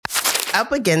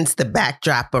Up against the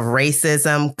backdrop of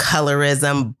racism,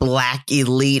 colorism, Black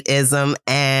elitism,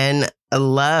 and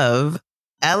love,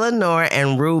 Eleanor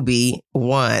and Ruby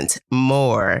want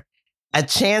more. A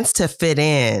chance to fit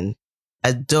in,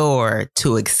 a door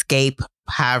to escape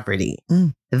poverty.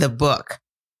 The book,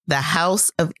 The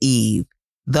House of Eve,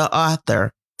 the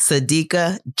author,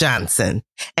 Sadeqa Johnson.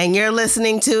 And you're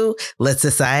listening to Lit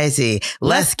Society.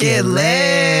 Let's get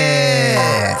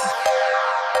lit.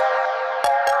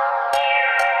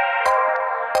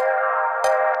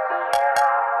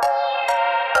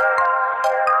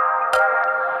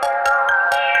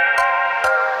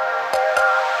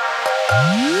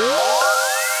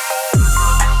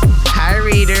 Hi,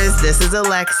 readers. This is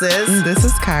Alexis. This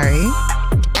is Kari.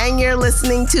 And you're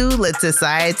listening to Lit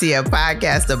Society, a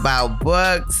podcast about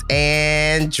books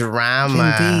and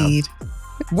drama. Indeed.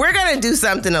 We're going to do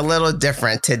something a little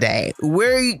different today.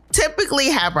 We typically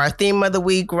have our theme of the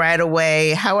week right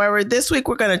away. However, this week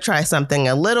we're going to try something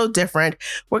a little different.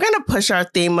 We're going to push our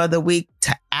theme of the week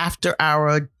to after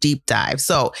our deep dive.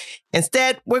 So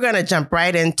instead, we're going to jump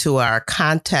right into our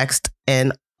context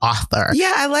and author.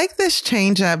 Yeah, I like this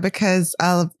change up because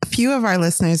a few of our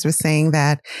listeners were saying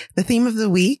that the theme of the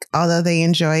week, although they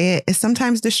enjoy it, is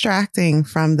sometimes distracting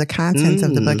from the contents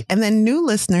of the book. And then new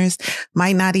listeners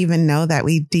might not even know that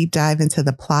we deep dive into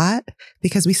the plot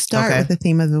because we start with the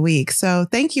theme of the week. So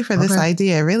thank you for this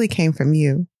idea. It really came from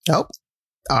you. Oh,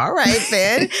 all right,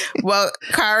 then. Well,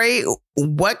 Kari,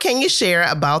 what can you share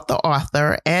about the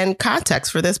author and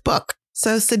context for this book?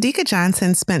 So Sadeqa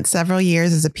Johnson spent several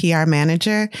years as a PR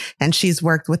manager, and she's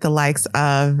worked with the likes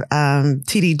of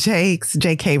T.D. Jakes,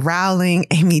 J.K. Rowling,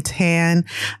 Amy Tan,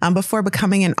 before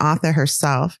becoming an author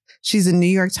herself. She's a New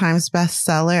York Times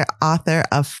bestseller, author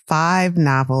of 5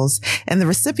 novels, and the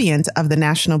recipient of the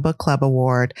National Book Club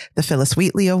Award, the Phyllis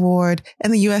Wheatley Award,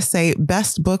 and the USA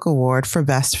Best Book Award for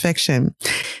Best Fiction.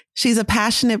 She's a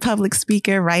passionate public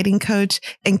speaker, writing coach,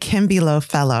 and Kim Below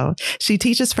Fellow. She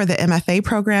teaches for the MFA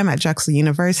program at Drexel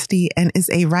University and is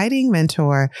a writing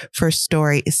mentor for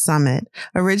Story Summit.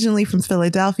 Originally from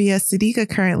Philadelphia, Sadeqa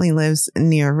currently lives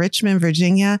near Richmond,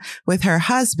 Virginia, with her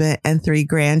husband and 3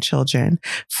 grandchildren.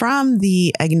 From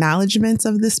the acknowledgments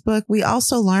of this book, we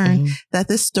also learned that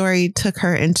this story took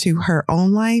her into her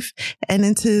own life and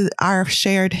into our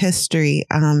shared history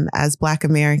as Black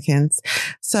Americans.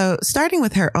 So starting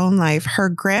with her own life, her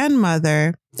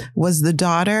grandmother was the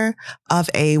daughter of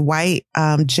a white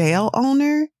jail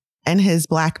owner and his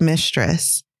Black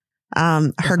mistress.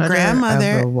 Her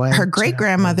great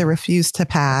grandmother refused to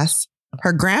pass.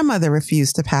 Her grandmother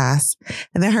refused to pass.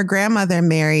 And then her grandmother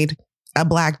married a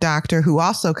Black doctor who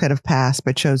also could have passed,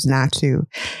 but chose not to.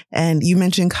 And you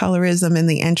mentioned colorism in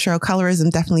the intro. Colorism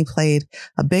definitely played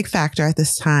a big factor at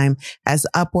this time as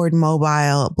upward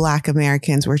mobile Black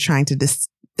Americans were trying to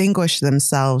distinguish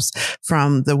themselves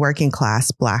from the working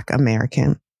class Black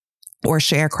American or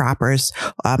sharecroppers,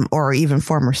 or even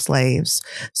former slaves.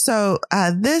 So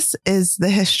this is the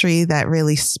history that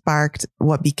really sparked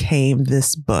what became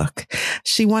this book.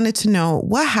 She wanted to know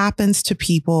what happens to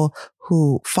people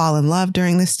who fall in love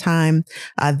during this time,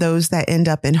 those that end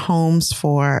up in homes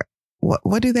for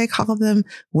what do they call them?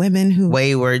 Women who...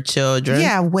 Wayward children.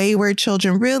 Yeah, wayward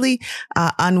children, really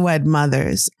unwed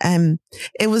mothers. And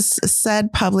it was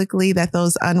said publicly that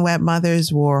those unwed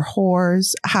mothers were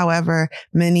whores. However,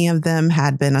 many of them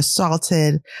had been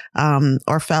assaulted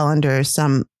or fell under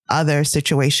some other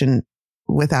situation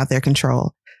without their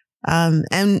control.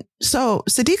 And so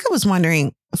Sadeqa was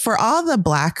wondering, for all the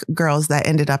Black girls that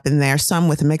ended up in there, some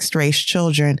with mixed race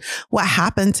children, what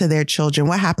happened to their children?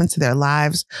 What happened to their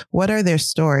lives? What are their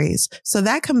stories? So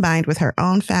that combined with her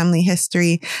own family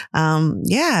history,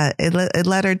 it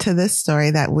led her to this story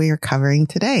that we're covering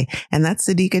today. And that's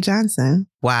Sadeqa Johnson.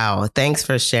 Wow. Thanks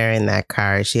for sharing that,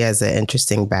 Kari. She has an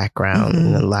interesting background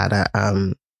and a lot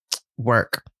of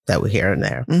work that we hear in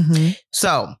there.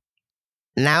 So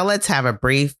now let's have a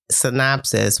brief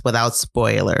synopsis without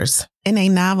spoilers. In a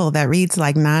novel that reads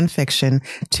like nonfiction,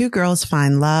 2 girls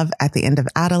find love at the end of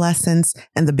adolescence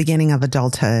and the beginning of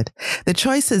adulthood. The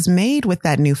choices made with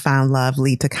that newfound love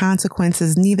lead to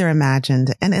consequences neither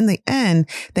imagined, and in the end,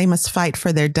 they must fight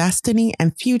for their destiny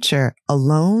and future,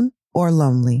 alone or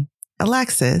lonely.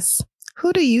 Alexis,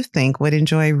 who do you think would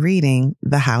enjoy reading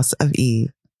The House of Eve?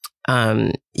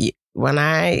 When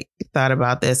I thought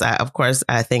about this,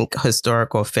 I think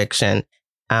historical fiction.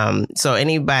 So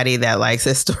anybody that likes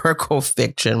historical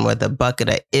fiction with a bucket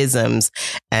of isms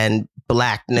and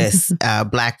blackness,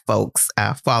 Black folks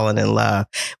falling in love.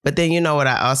 But then, you know what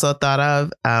I also thought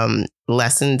of?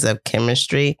 Lessons of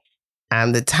chemistry.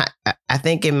 I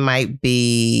think it might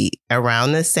be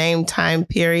around the same time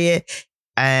period.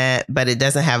 but it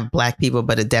doesn't have Black people,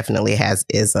 but it definitely has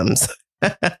isms.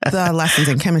 The Lessons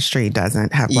in Chemistry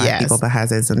doesn't have Black people, but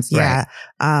has isms. Yeah.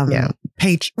 Right.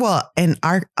 And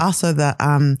also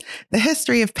the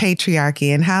history of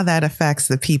patriarchy and how that affects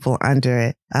the people under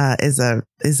it is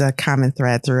a common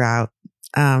thread throughout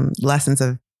Lessons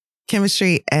of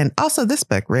Chemistry and also this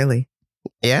book, really.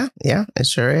 Yeah, it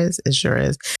sure is. It sure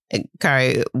is.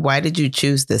 Kari, why did you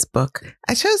choose this book?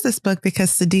 I chose this book because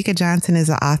Sadeqa Johnson is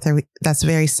an author that's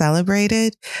very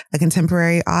celebrated, a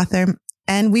contemporary author.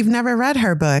 And we've never read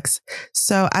her books.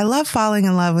 So I love falling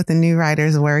in love with the new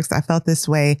writer's works. I felt this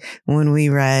way when we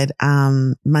read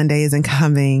Monday Isn't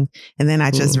Coming. And then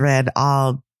I just read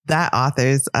all that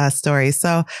author's stories.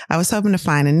 So I was hoping to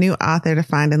find a new author to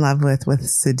find in love with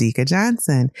Sadeqa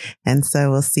Johnson. And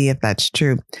so we'll see if that's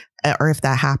true or if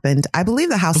that happened. I believe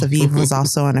The House of Eve was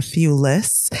also on a few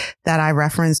lists that I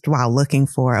referenced while looking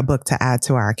for a book to add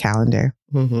to our calendar.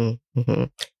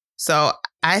 So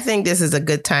I think this is a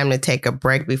good time to take a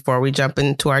break before we jump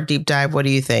into our deep dive. What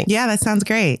do you think? Yeah, that sounds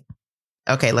great.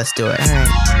 Okay, let's do it. All right.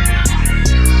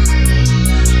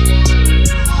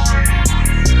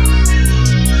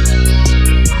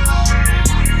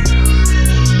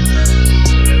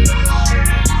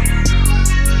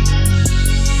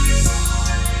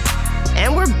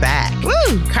 And we're back.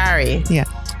 Woo! Kari. Yeah.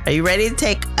 Are you ready to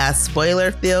take a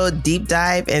spoiler-filled deep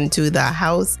dive into The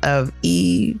House of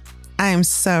Eve? I am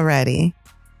so ready.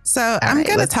 So I'm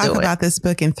going to talk about this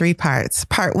book in 3 parts.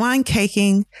 Part 1,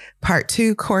 caking. Part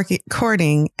 2,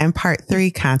 courting. And part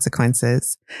 3,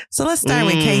 consequences. So let's start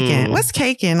with caking. What's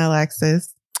caking,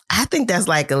 Alexis? I think that's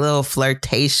like a little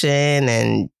flirtation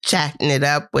and chatting it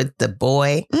up with the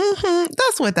boy.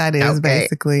 That's what that is,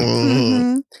 basically.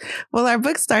 Well, our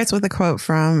book starts with a quote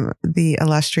from the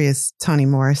illustrious Toni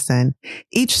Morrison.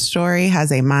 Each story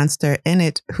has a monster in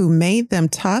it who made them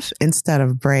tough instead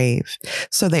of brave.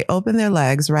 So they open their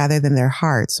legs rather than their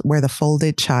hearts where the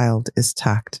folded child is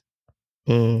tucked.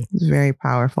 It's very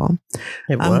powerful.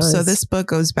 It was. So this book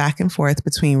goes back and forth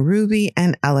between Ruby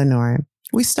and Eleanor.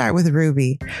 We start with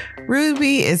Ruby.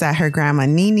 Ruby is at her grandma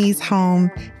Nini's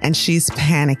home and she's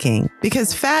panicking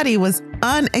because Fatty was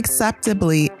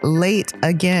unacceptably late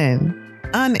again.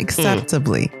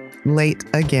 Unacceptably late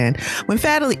again. When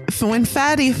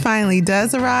Fatty finally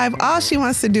does arrive, all she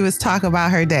wants to do is talk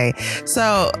about her day.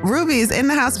 So Ruby is in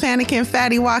the house panicking.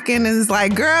 Fatty walk in and is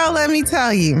like, girl, let me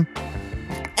tell you.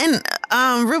 And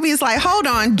Ruby is like, hold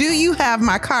on, do you have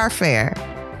my car fare?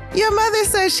 Your mother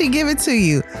says she give it to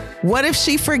you. What if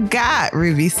she forgot?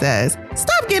 Ruby says.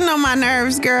 Stop getting on my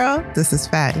nerves, girl. This is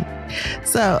Fatty.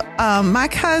 So my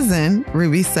cousin,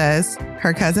 Ruby says,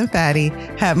 her cousin Fatty,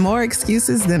 had more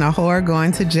excuses than a whore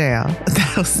going to jail.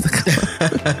 That was the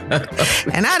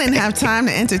quote. And I didn't have time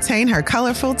to entertain her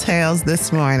colorful tales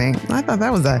this morning. I thought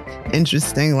that was an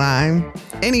interesting line.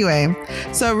 Anyway,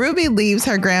 so Ruby leaves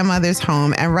her grandmother's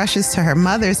home and rushes to her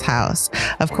mother's house.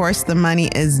 Of course, the money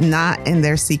is not in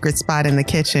their secret spot in the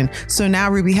kitchen. So now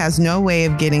Ruby has no way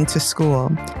of getting to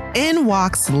school. In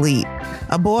walks Leap,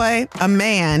 a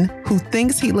man who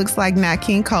thinks he looks like Nat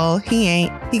King Cole. He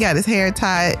ain't. He got his hair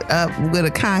tied up with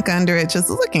a conch under it, just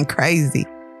looking crazy.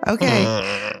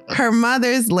 Okay. Her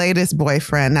mother's latest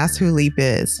boyfriend. That's who Leap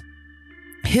is.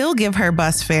 He'll give her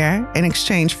bus fare in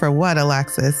exchange for what,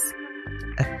 Alexis?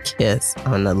 A kiss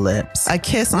on the lips. A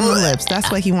kiss on the lips.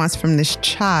 That's what he wants from this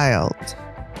child,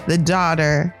 the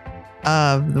daughter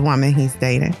of the woman he's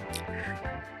dating.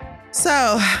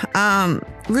 So,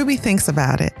 Ruby thinks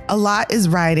about it. A lot is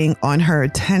riding on her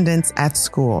attendance at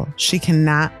school. She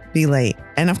cannot be late.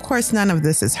 And of course, none of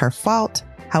this is her fault.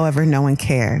 However, no one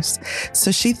cares. So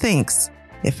she thinks,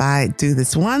 if I do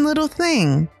this one little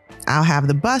thing, I'll have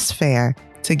the bus fare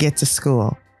to get to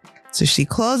school. So she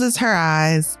closes her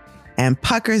eyes and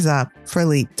puckers up for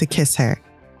Leap to kiss her.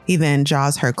 He then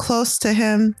draws her close to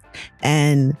him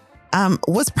and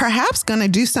was perhaps going to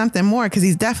do something more because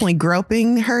he's definitely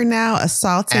groping her now,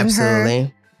 assaulting her.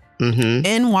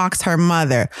 In walks her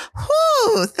mother.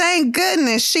 Whew, thank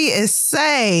goodness she is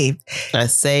saved. A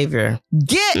savior.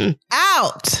 Get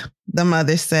out, the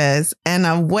mother says, and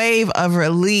a wave of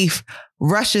relief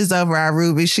rushes over our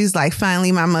Ruby. She's like,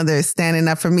 finally, my mother is standing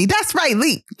up for me. That's right,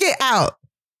 Leap, get out.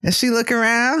 And she look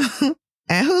around,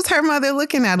 and who's her mother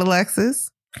looking at, Alexis?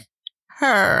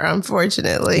 Her,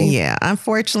 unfortunately. Yeah,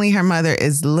 unfortunately, her mother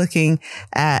is looking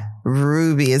at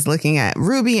Ruby,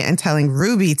 and telling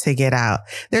Ruby to get out.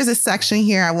 There's a section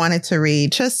here I wanted to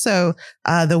read just so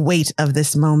the weight of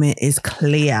this moment is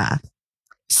clear.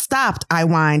 Stopped, I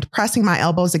whined, pressing my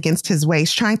elbows against his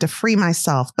waist, trying to free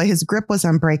myself, but his grip was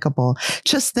unbreakable.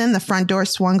 Just then, the front door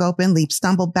swung open, Leap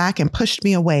stumbled back and pushed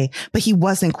me away, but he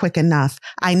wasn't quick enough.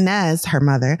 Inez, her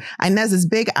mother, Inez's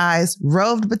big eyes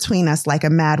roved between us like a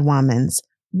mad woman's.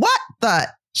 What the?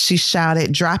 She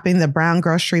shouted, dropping the brown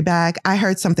grocery bag. I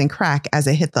heard something crack as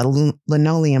it hit the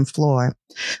linoleum floor.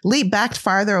 Leap backed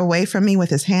farther away from me with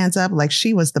his hands up like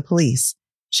she was the police.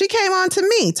 She came on to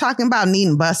me, talking about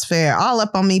needing bus fare, all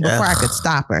up on me before I could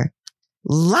stop her.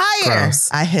 Liar, gross.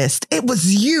 I hissed. It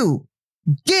was you.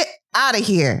 Get out of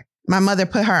here. My mother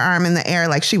put her arm in the air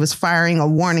like she was firing a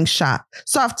warning shot.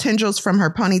 Soft tendrils from her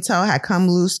ponytail had come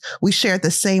loose. We shared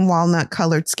the same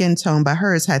walnut-colored skin tone, but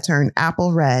hers had turned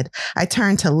apple red. I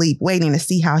turned to Leap, waiting to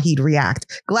see how he'd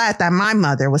react, glad that my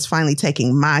mother was finally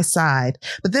taking my side.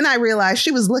 But then I realized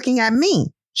she was looking at me.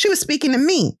 She was speaking to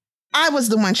me. I was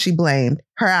the one she blamed.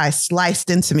 Her eyes sliced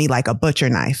into me like a butcher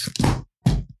knife.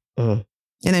 And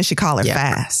then she called her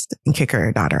fast and kick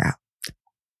her daughter out.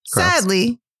 Gross.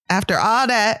 Sadly, after all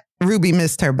that, Ruby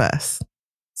missed her bus.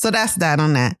 So that's that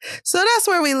on that. So that's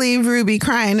where we leave Ruby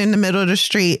crying in the middle of the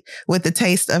street with the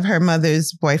taste of her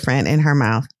mother's boyfriend in her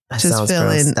mouth. That just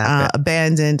feeling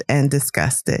abandoned and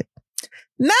disgusted.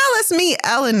 Now let's meet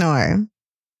Eleanor.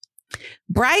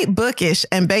 Bright, bookish,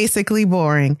 and basically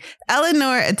boring,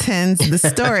 Eleanor attends the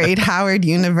storied Howard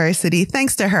University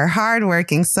thanks to her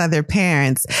hardworking Southern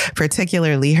parents,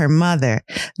 particularly her mother.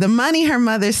 The money her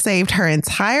mother saved her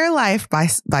entire life by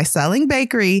selling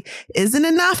bakery isn't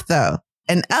enough, though.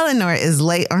 And Eleanor is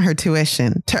late on her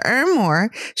tuition. To earn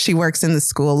more, she works in the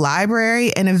school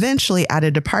library and eventually at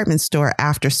a department store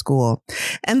after school.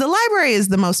 And the library is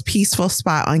the most peaceful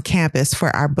spot on campus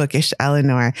for our bookish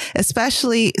Eleanor,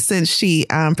 especially since she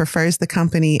prefers the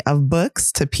company of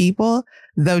books to people,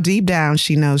 though deep down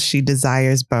she knows she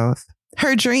desires both.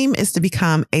 Her dream is to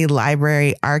become a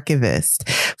library archivist,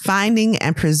 finding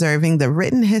and preserving the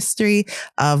written history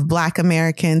of Black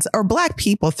Americans or Black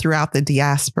people throughout the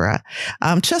diaspora,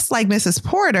 just like Mrs.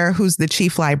 Porter, who's the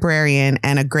chief librarian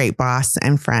and a great boss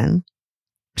and friend.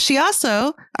 She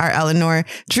also, our Eleanor,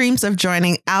 dreams of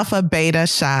joining Alpha Beta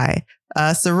Chi,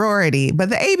 a sorority, but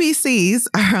the ABCs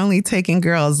are only taking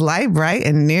girls light, bright,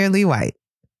 and nearly white.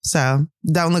 So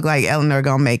don't look like Eleanor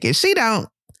gonna make it. She don't.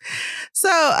 So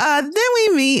then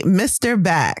we meet Mr.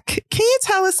 Back. Can you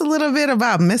tell us a little bit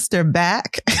about Mr.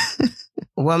 Back?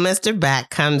 Well, Mr. Back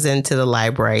comes into the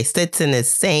library, sits in the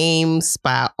same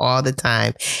spot all the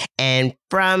time. And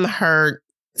from her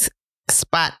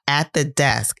spot at the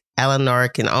desk, Eleanor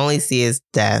can only see his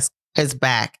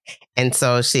back. And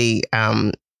so she,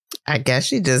 I guess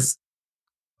she just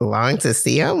longed to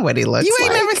see him, what he looks like. You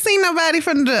ain't never seen nobody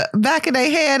from the back of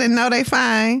their head and know they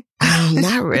fine.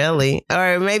 Not really.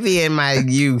 Or maybe in my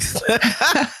youth.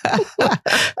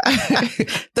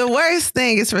 The worst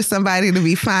thing is for somebody to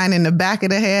be fine in the back of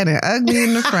the head and ugly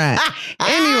in the front.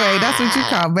 Anyway, that's what you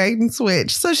call bait and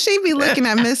switch. So she be looking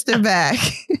at Mr. Back,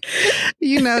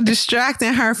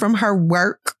 distracting her from her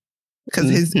work.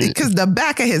 Because the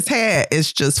back of his head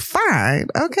is just fine.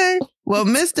 Okay. Well,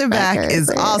 Mr. Back is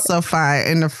also fine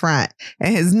in the front.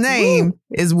 And his name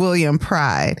is William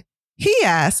Pride. He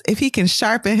asks if he can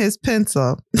sharpen his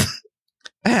pencil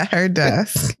at her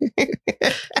desk.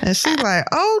 And she's like,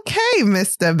 okay,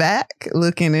 Mr. Back,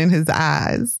 looking in his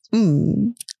eyes.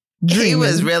 He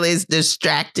was really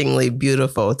distractingly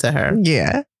beautiful to her.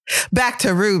 Yeah. Back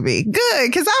to Ruby. Good,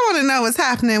 because I want to know what's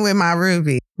happening with my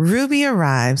Ruby. Ruby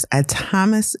arrives at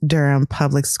Thomas Durham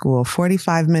Public School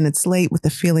 45 minutes late with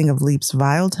the feeling of Leap's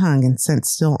vile tongue and scent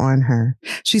still on her.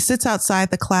 She sits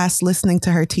outside the class listening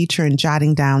to her teacher and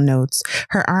jotting down notes.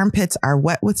 Her armpits are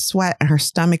wet with sweat and her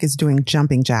stomach is doing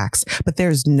jumping jacks, but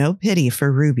there's no pity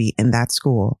for Ruby in that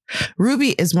school. Ruby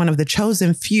is one of the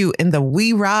chosen few in the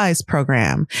We Rise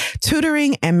program.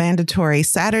 Tutoring and mandatory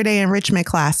Saturday enrichment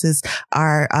classes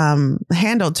are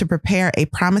handled to prepare a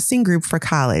promising group for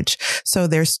college. So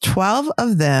there's 12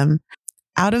 of them.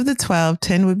 Out of the 12,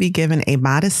 10 would be given a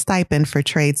modest stipend for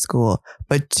trade school,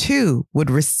 but 2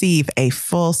 would receive a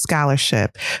full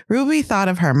scholarship. Ruby thought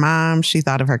of her mom. She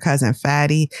thought of her cousin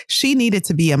Fatty. She needed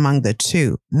to be among the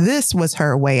 2. This was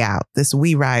her way out, this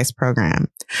We Rise program.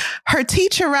 Her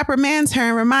teacher reprimands her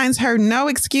and reminds her no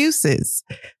excuses.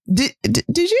 Did you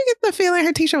get the feeling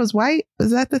her teacher was white?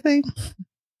 Was that the thing?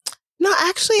 No,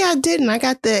 actually, I didn't. I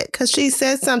got that because she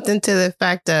said something to the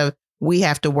effect of, we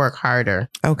have to work harder.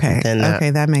 Okay.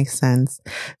 Okay, that makes sense.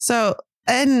 So,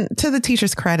 and to the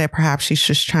teacher's credit, perhaps she's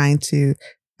just trying to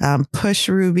push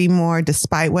Ruby more,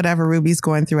 despite whatever Ruby's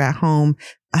going through at home.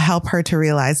 help her to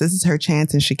realize this is her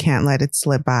chance and she can't let it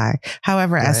slip by.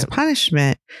 However, as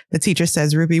punishment, the teacher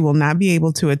says Ruby will not be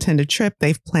able to attend a trip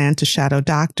they've planned to shadow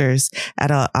doctors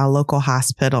at a local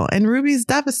hospital. And Ruby's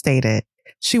devastated.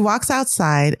 She walks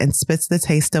outside and spits the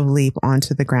taste of leap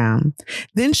onto the ground.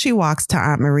 Then she walks to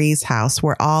Aunt Marie's house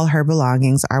where all her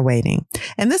belongings are waiting.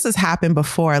 And this has happened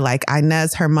before. Like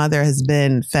Inez, her mother, has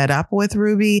been fed up with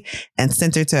Ruby and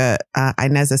sent her to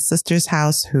Inez's sister's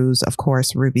house, who's, of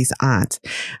course, Ruby's aunt.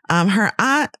 Her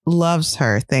aunt loves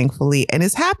her, thankfully, and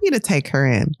is happy to take her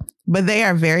in. But they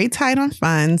are very tight on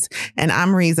funds, and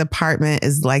Aunt Marie's apartment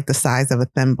is like the size of a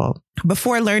thimble.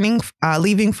 Before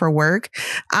leaving for work,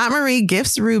 Aunt Marie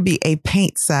gifts Ruby a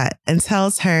paint set and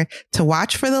tells her to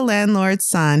watch for the landlord's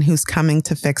son who's coming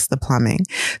to fix the plumbing.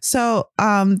 So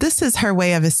this is her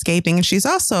way of escaping, and she's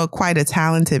also quite a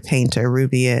talented painter,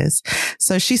 Ruby is.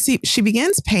 So she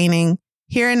begins painting.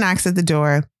 Here knocks at the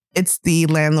door. It's the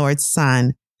landlord's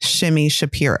son, Shimmy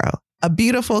Shapiro, a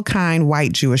beautiful, kind,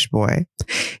 white Jewish boy.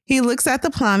 He looks at the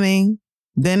plumbing,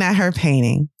 then at her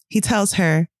painting. He tells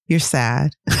her, "You're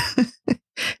sad."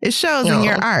 It shows in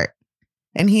your art.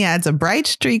 And he adds a bright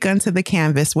streak onto the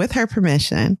canvas with her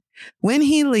permission. When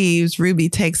he leaves, Ruby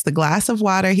takes the glass of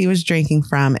water he was drinking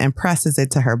from and presses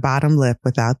it to her bottom lip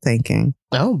without thinking.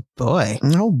 Oh, boy.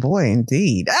 Oh, boy,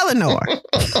 indeed. Eleanor.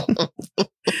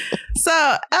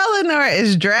 So Eleanor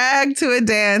is dragged to a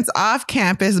dance off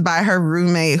campus by her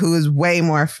roommate, who is way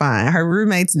more fun. Her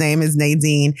roommate's name is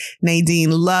Nadine.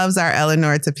 Nadine loves our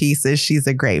Eleanor to pieces. She's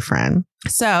a great friend.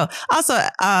 So also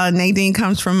Nadine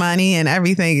comes from money and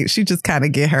everything. She just kind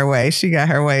of get her way. She got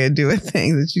her way of doing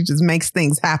things and she just makes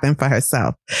things happen for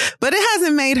herself. But it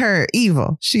hasn't made her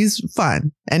evil. She's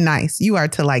fun and nice. You are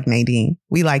to like Nadine.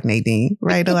 We like Nadine,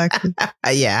 right, Alexa?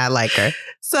 Yeah, I like her.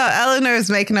 So Eleanor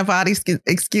is making up all these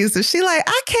excuses. She like,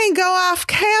 I can't go off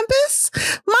campus.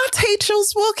 My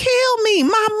teachers will kill me.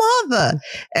 My mother.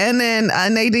 And then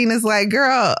Nadine is like,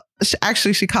 girl,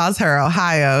 she calls her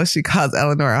Ohio. She calls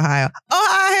Eleanor Ohio.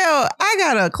 Ohio, I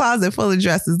got a closet full of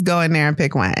dresses. Go in there and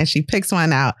pick one. And she picks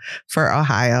one out for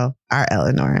Ohio, our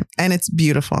Eleanor. And it's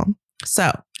beautiful.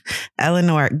 So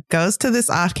Eleanor goes to this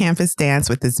off-campus dance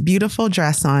with this beautiful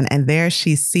dress on. And there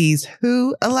she sees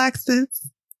who, Alexis?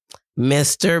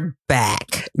 Mr.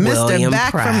 Back. Mr. William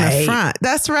Back Pride. from the front.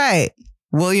 That's right.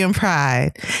 William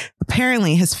Pride.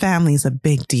 Apparently his family's a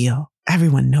big deal.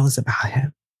 Everyone knows about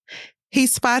him. He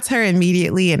spots her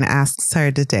immediately and asks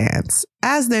her to dance.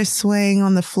 As they're swaying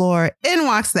on the floor, in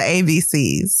walks the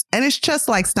ABCs. And it's just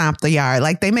like Stomp the Yard.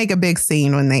 Like they make a big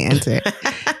scene when they enter.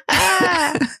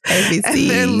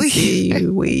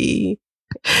 ABC.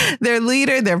 Their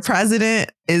leader, their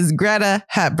president, is Greta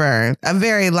Hepburn, a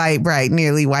very light, bright,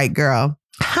 nearly white girl.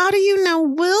 How do you know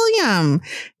William?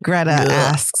 Greta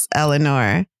asks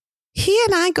Eleanor. He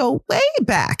and I go way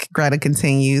back, Greta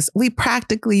continues. We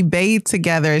practically bathed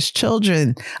together as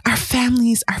children. Our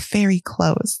families are very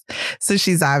close. So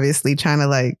she's obviously trying to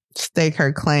like stake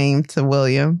her claim to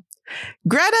William.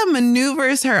 Greta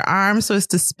maneuvers her arm so as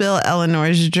to spill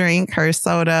Eleanor's drink, her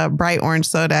soda, bright orange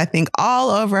soda, I think, all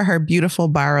over her beautiful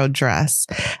borrowed dress.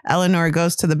 Eleanor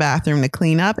goes to the bathroom to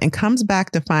clean up and comes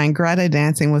back to find Greta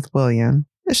dancing with William.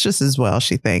 It's just as well,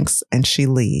 she thinks, and she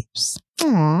leaves.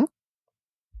 Aww.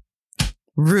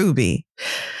 Ruby.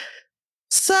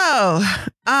 So,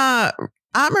 Aunt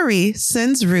Marie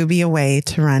sends Ruby away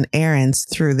to run errands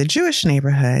through the Jewish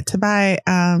neighborhood to buy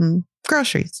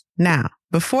groceries. Now,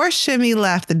 before Shimmy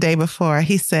left the day before,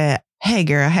 he said, "Hey,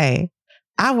 girl, hey,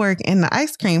 I work in the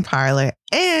ice cream parlor.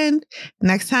 And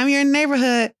next time you're in the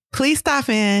neighborhood, please stop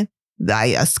in.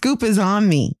 A scoop is on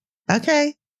me."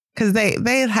 Okay? Because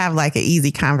they have like an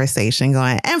easy conversation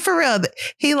going. And for real,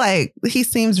 he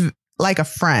seems like a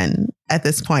friend at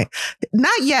this point.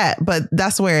 Not yet, but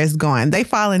that's where it's going. They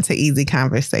fall into easy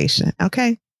conversation.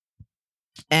 Okay?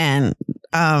 And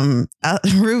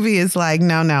Ruby is like,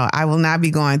 no, I will not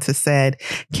be going to said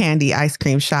candy ice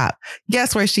cream shop.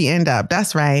 Guess where she end up?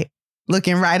 That's right.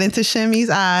 Looking right into Shimmy's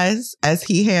eyes as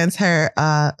he hands her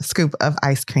a scoop of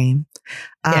ice cream.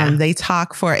 They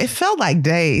talk for, it felt like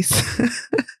days.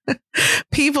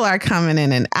 People are coming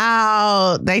in and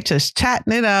out. They just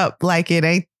chatting it up like it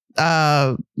ain't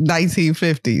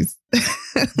 1950s.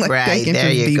 Like right.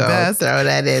 There you go. Throw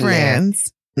that in friends.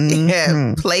 There. Mm-hmm.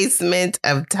 Yeah, placement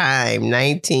of time,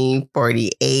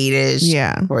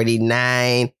 1948-ish,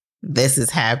 49. This is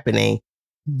happening.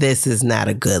 This is not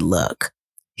a good look.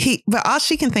 But all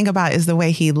she can think about is the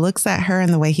way he looks at her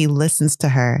and the way he listens to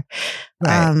her.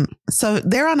 Right. So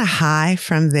they're on a high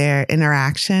from their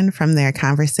interaction, from their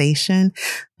conversation,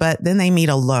 but then they meet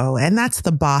a low. And that's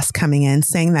the boss coming in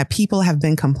saying that people have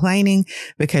been complaining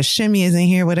because Shimmy isn't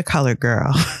here with a colored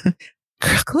girl.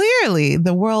 Clearly,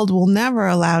 the world will never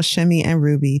allow Shimmy and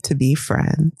Ruby to be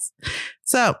friends.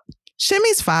 So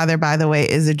Shimmy's father, by the way,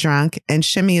 is a drunk, and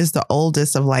Shimmy is the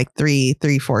oldest of like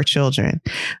four children.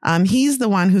 He's the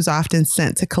one who's often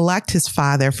sent to collect his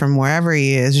father from wherever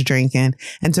he is drinking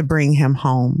and to bring him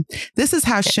home. This is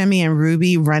how Shimmy and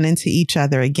Ruby run into each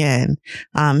other again.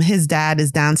 His dad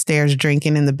is downstairs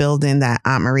drinking in the building that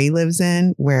Aunt Marie lives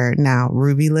in, where now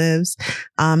Ruby lives.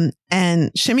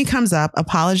 And Shimmy comes up,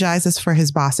 apologizes for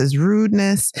his boss's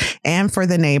rudeness and for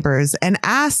the neighbors, and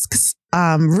asks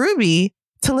Ruby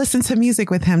to listen to music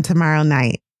with him tomorrow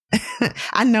night.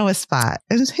 I know a spot.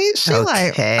 And she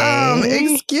like,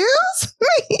 excuse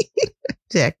me?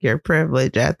 Check your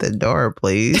privilege at the door,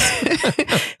 please.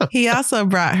 He also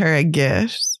brought her a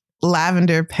gift,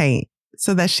 lavender paint,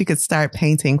 so that she could start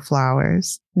painting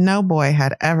flowers. No boy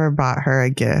had ever bought her a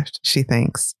gift, she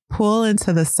thinks. Pull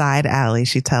into the side alley,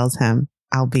 she tells him.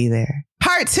 I'll be there.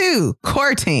 Part 2,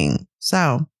 courting.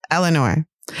 So, Eleanor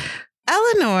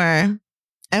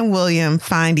and William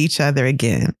find each other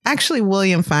again. Actually,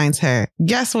 William finds her.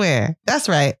 Guess where? That's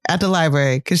right, at the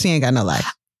library, because she ain't got no life.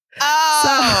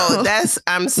 Oh,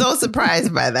 I'm so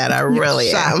surprised by that. I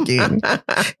really am.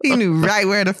 He knew right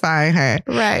where to find her.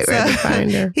 Right, where to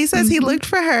find her. He says he looked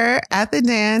for her at the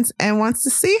dance and wants to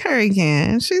see her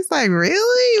again. She's like,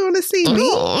 really? You want to see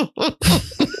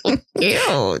me?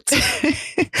 Cute.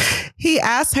 He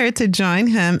asked her to join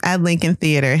him at Lincoln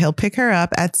Theater. He'll pick her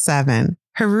up at 7.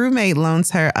 Her roommate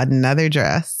loans her another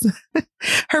dress.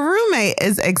 Her roommate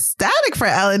is ecstatic for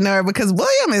Eleanor because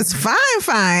William is fine.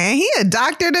 And he a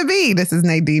doctor to be. This is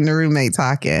Nadine, the roommate,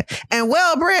 talking. And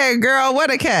well-bred, girl,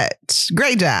 what a catch.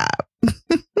 Great job.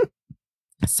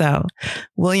 So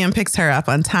William picks her up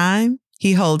on time.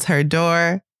 He holds her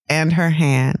door and her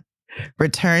hand,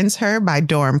 returns her by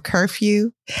dorm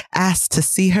curfew, asks to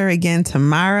see her again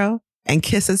tomorrow, and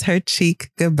kisses her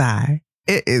cheek goodbye.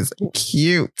 It is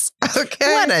cute.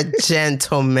 Okay. What a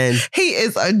gentleman. He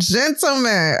is a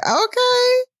gentleman.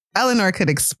 Okay. Eleanor could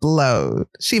explode.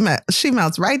 She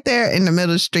melts right there in the middle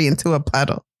of the street into a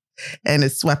puddle and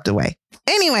is swept away.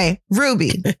 Anyway,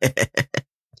 Ruby.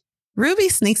 Ruby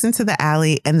sneaks into the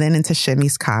alley and then into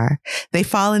Shimmy's car. They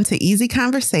fall into easy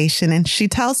conversation and she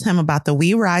tells him about the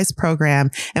We Rise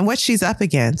program and what she's up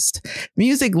against.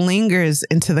 Music lingers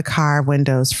into the car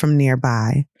windows from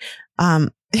nearby.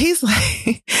 He's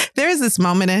like, there's this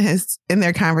moment in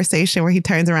their conversation where he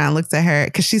turns around and looks at her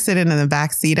because she's sitting in the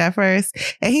back seat at first.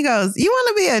 And he goes, you want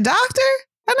to be a doctor?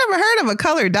 I never heard of a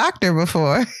colored doctor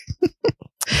before.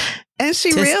 And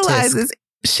she realizes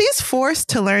she's forced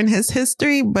to learn his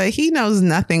history, but he knows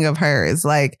nothing of hers.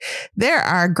 Like, there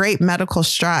are great medical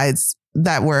strides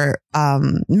that were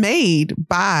made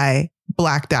by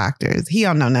Black doctors. He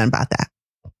don't know nothing about that.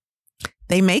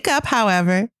 They make up,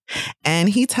 however, and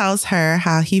he tells her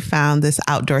how he found this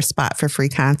outdoor spot for free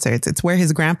concerts. It's where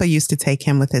his grandpa used to take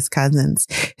him with his cousins.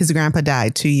 His grandpa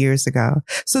died 2 years ago.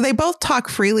 So they both talk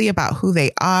freely about who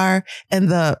they are and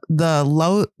the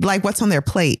load, like what's on their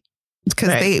plate, because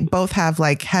they both have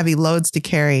like heavy loads to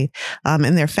carry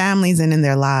in their families and in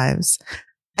their lives.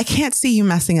 I can't see you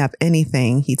messing up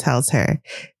anything, he tells her.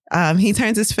 He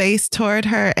turns his face toward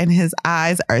her and his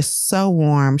eyes are so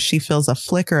warm. She feels a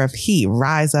flicker of heat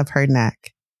rise up her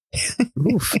neck.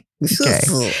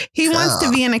 Okay. He wants to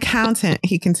be an accountant,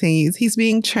 he continues. He's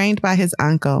being trained by his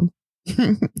uncle.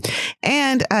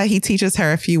 And he teaches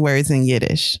her a few words in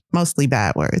Yiddish, mostly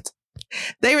bad words.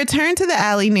 They return to the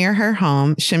alley near her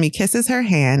home. Shimmy kisses her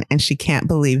hand and she can't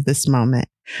believe this moment.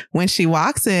 When she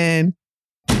walks in,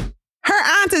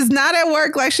 her aunt is not at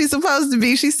work like she's supposed to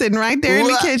be. She's sitting right there in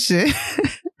the kitchen.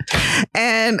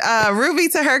 And Ruby,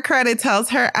 to her credit, tells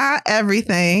her aunt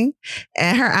everything.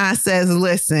 And her aunt says,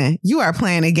 listen, you are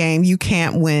playing a game you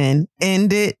can't win.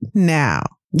 End it now.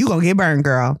 You gonna get burned,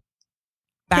 girl.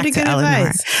 Back to Eleanor.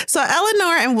 Advice. So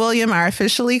Eleanor and William are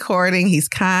officially courting. He's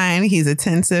kind, he's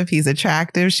attentive, he's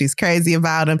attractive. She's crazy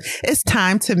about him. It's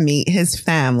time to meet his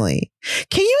family.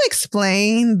 Can you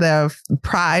explain the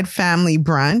Pride family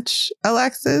brunch,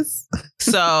 Alexis?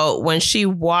 So when she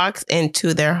walks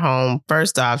into their home,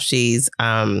 first off, she's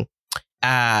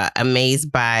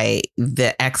amazed by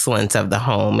the excellence of the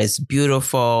home. It's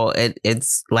beautiful.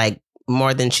 It's like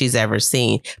more than she's ever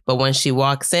seen. But when she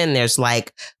walks in, there's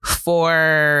like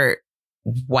 4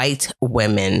 white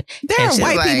women. There are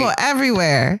white people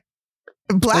everywhere.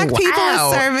 Black people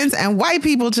as servants and white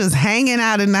people just hanging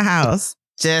out in the house.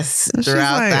 Just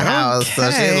throughout the house. Okay.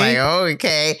 So she's like,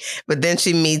 okay. But then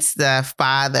she meets the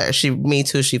father. She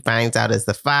meets who she finds out is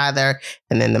the father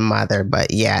and then the mother.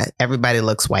 But yeah, everybody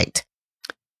looks white.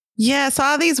 Yeah, so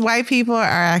all these white people are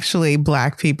actually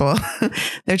Black people.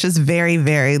 They're just very,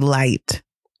 very light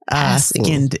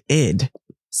skinned.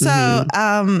 So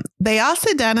they all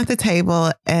sit down at the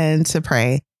table and to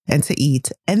pray and to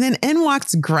eat. And then in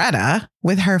walks Greta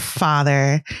with her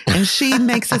father. And she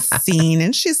makes a scene.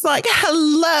 And she's like,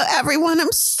 hello, everyone.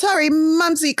 I'm sorry,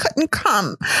 Mumsy couldn't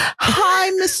come.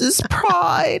 Hi, Mrs.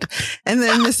 Pride. And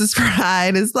then Mrs.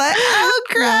 Pride is like, oh,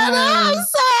 Greta, I'm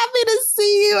so happy to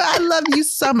see you. I love you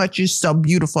so much. You're so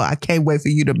beautiful. I can't wait for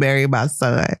you to marry my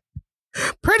son.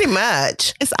 Pretty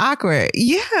much. It's awkward.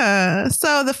 Yeah.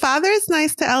 So the father is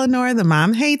nice to Eleanor. The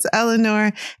mom hates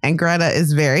Eleanor. And Greta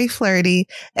is very flirty.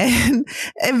 And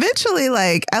eventually,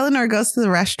 like, Eleanor goes to the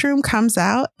restroom, comes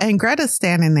out, and Greta's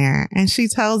standing there. And she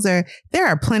tells her, there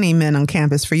are plenty of men on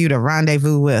campus for you to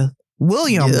rendezvous with.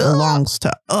 William belongs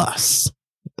to us.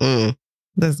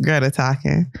 That's Greta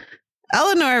talking.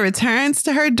 Eleanor returns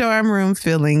to her dorm room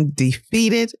feeling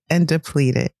defeated and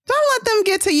depleted. Don't let them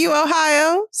get to you,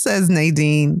 Ohio, says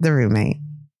Nadine, the roommate.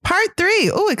 Part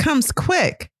 3. Oh, it comes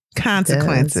quick.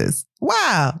 Consequences.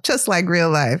 Wow. Just like real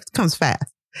life. It comes fast.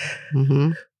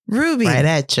 Ruby. Right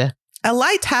at you. A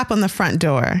light tap on the front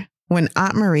door when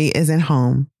Aunt Marie isn't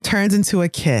home turns into a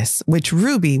kiss, which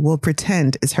Ruby will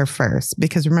pretend is her first,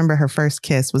 because remember, her first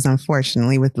kiss was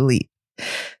unfortunately with Lee.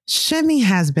 Shimmy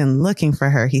has been looking for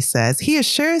her, he says. He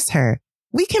assures her,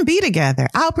 we can be together.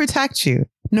 I'll protect you,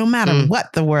 no matter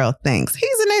what the world thinks.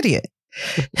 He's an idiot.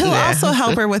 He'll also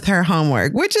help her with her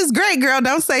homework, which is great, girl.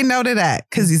 Don't say no to that,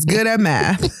 because he's good at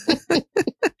math.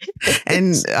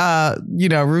 And,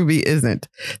 Ruby isn't.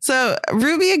 So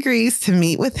Ruby agrees to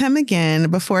meet with him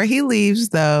again. Before he leaves,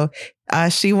 though,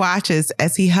 she watches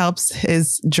as he helps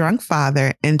his drunk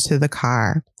father into the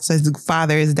car. So his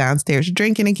father is downstairs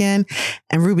drinking again.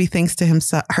 And Ruby thinks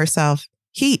to herself,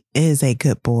 he is a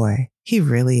good boy. He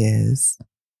really is.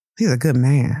 He's a good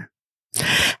man.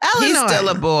 Eleanor, he's still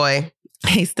a boy.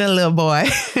 He's still a little boy.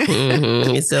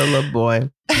 He's still a little boy.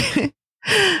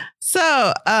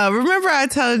 So remember I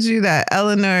told you that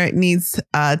Eleanor needs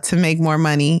to make more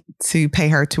money to pay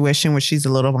her tuition, which she's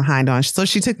a little behind on. So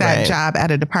she took that job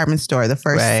at a department store,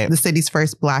 the city's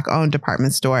first Black-owned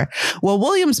department store. Well,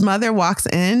 William's mother walks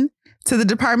in to the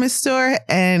department store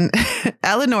and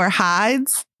Eleanor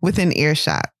hides within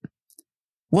earshot.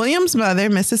 William's mother,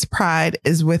 Mrs. Pride,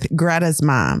 is with Greta's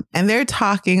mom, and they're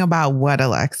talking about what,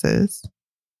 Alexis?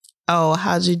 Oh,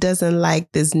 how she doesn't like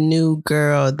this new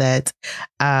girl that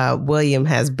William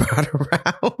has brought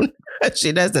around.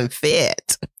 She doesn't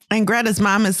fit. And Greta's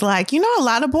mom is like, a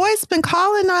lot of boys been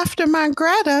calling after my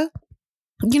Greta.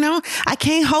 I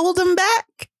can't hold them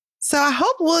back. So I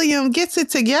hope William gets it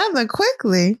together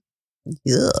quickly.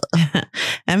 Yeah.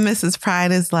 And Mrs.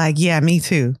 Pride is like, yeah, me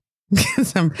too.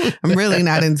 I'm really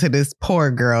not into this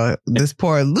poor girl, this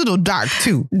poor little dark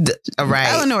too. Right.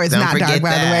 Eleanor is not dark,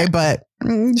 by the way, but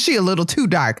she a little too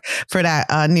dark for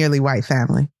that nearly white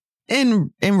family.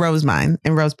 In Rose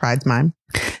Pride's mind.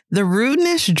 The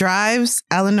rudeness drives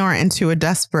Eleanor into a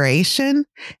desperation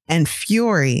and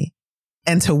fury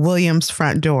into William's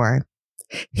front door.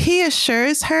 He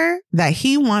assures her that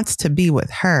he wants to be with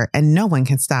her and no one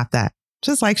can stop that.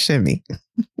 Just like Shimmy.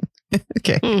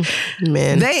 Okay.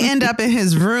 Man. They end up in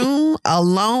his room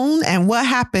alone. And what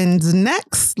happens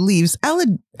next leaves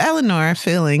Eleanor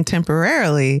feeling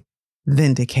temporarily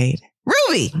vindicated.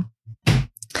 Ruby.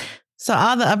 So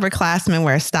all the upperclassmen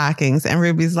wear stockings and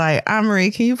Ruby's like, Aunt Marie,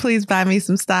 can you please buy me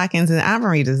some stockings? And Aunt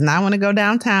Marie does not want to go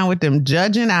downtown with them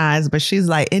judging eyes, but she's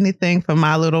like, anything for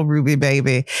my little Ruby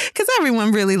baby. Because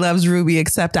everyone really loves Ruby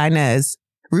except Inez,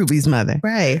 Ruby's mother.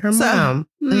 Right. Her mom.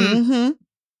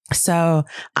 So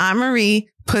Aunt Marie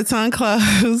puts on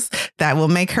clothes that will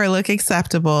make her look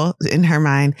acceptable in her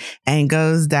mind and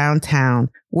goes downtown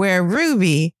where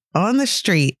Ruby on the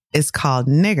street is called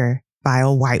nigger by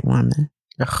a white woman.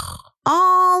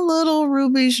 All little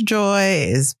Ruby's joy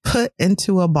is put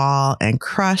into a ball and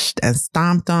crushed and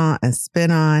stomped on and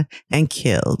spit on and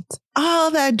killed.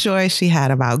 All that joy she had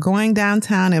about going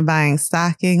downtown and buying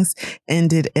stockings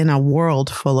ended in a world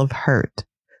full of hurt.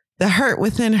 The hurt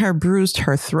within her bruised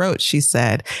her throat, she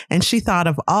said, and she thought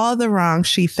of all the wrong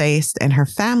she faced and her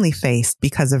family faced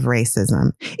because of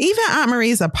racism. Even Aunt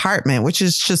Marie's apartment, which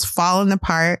is just falling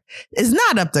apart, is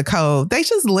not up to code. They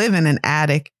just live in an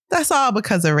attic. That's all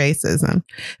because of racism.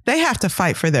 They have to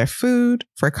fight for their food,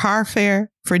 for car fare,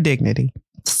 for dignity.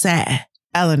 Sad.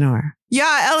 Eleanor.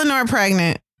 Yeah, Eleanor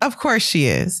pregnant. Of course she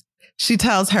is. She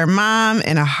tells her mom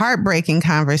in a heartbreaking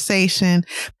conversation.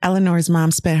 Eleanor's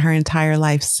mom spent her entire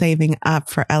life saving up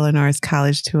for Eleanor's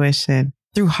college tuition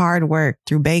through hard work,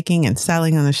 through baking and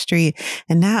selling on the street.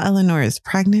 And now Eleanor is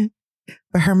pregnant,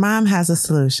 but her mom has a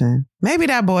solution. Maybe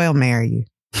that boy will marry you.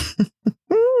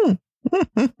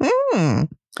 The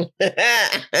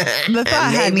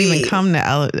thought hadn't even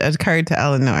occurred to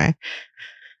Eleanor.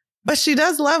 But she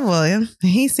does love William.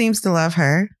 He seems to love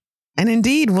her. And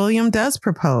indeed, William does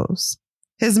propose.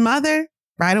 His mother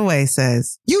right away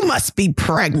says, "You must be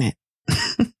pregnant."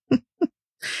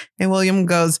 And William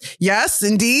goes, "Yes,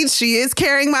 indeed, she is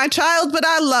carrying my child, but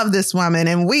I love this woman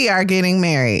and we are getting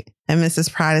married." And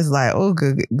Mrs. Pratt is like, "Oh,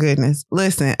 goodness.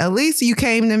 Listen, at least you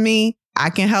came to me. I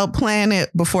can help plan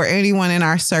it before anyone in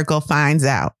our circle finds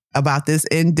out about this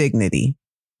indignity."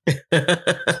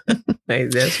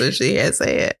 That's what she had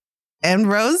said. And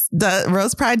Rose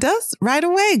Pride does right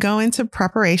away go into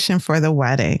preparation for the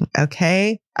wedding.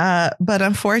 Okay. But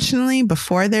unfortunately,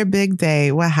 before their big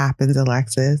day, what happens,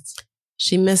 Alexis?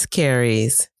 She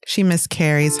miscarries. She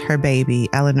miscarries her baby.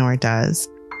 Eleanor does.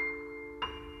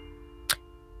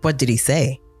 What did he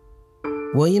say?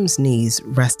 William's knees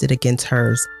rested against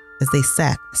hers as they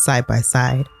sat side by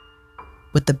side.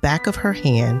 With the back of her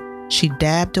hand, she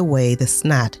dabbed away the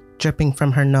snot dripping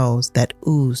from her nose that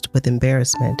oozed with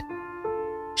embarrassment.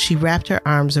 She wrapped her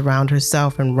arms around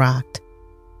herself and rocked.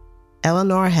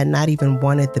 Eleanor had not even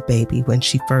wanted the baby when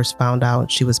she first found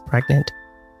out she was pregnant.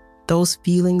 Those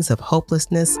feelings of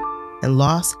hopelessness and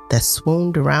loss that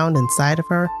swooned around inside of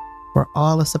her were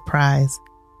all a surprise.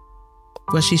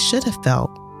 What she should have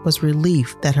felt was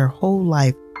relief that her whole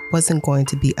life wasn't going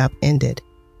to be upended.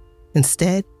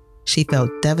 Instead, she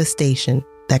felt devastation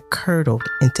that curdled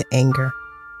into anger.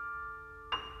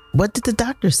 What did the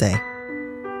doctor say?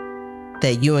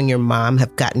 That you and your mom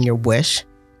have gotten your wish?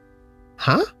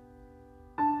 Huh?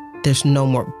 There's no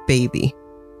more baby.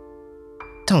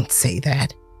 Don't say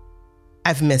that.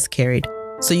 I've miscarried,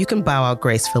 so you can bow out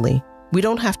gracefully. We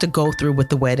don't have to go through with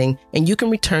the wedding, and you can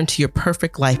return to your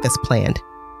perfect life as planned,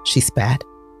 she spat.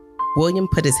 William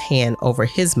put his hand over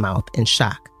his mouth in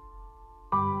shock.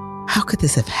 How could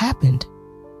this have happened?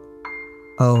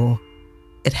 Oh,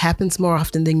 it happens more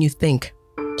often than you think,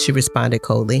 she responded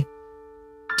coldly.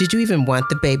 Did you even want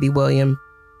the baby, William?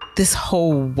 This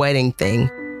whole wedding thing.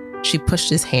 She pushed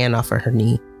his hand off of her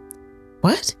knee.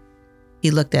 What?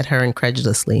 He looked at her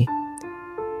incredulously.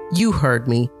 You heard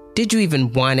me. Did you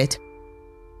even want it?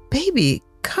 Baby,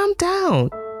 calm down.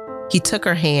 He took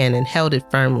her hand and held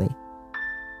it firmly.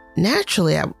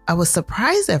 Naturally, I was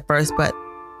surprised at first, but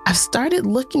I've started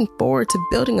looking forward to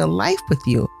building a life with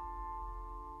you.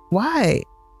 Why?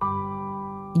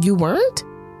 You weren't?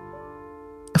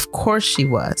 Of course she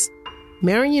was.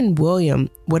 Marrying William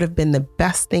would have been the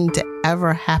best thing to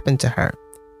ever happen to her.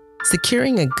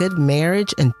 Securing a good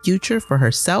marriage and future for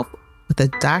herself with a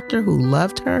doctor who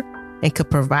loved her and could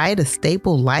provide a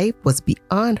stable life was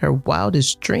beyond her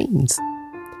wildest dreams.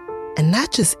 And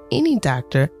not just any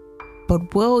doctor,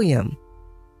 but William,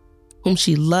 whom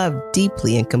she loved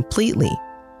deeply and completely.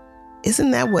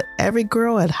 Isn't that what every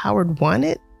girl at Howard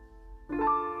wanted?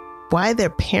 Why their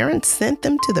parents sent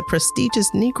them to the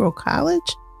prestigious Negro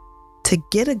college? To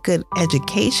get a good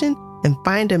education and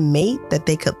find a mate that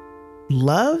they could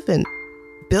love and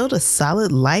build a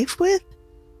solid life with?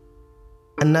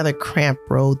 Another cramp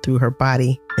rolled through her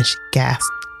body and she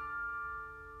gasped.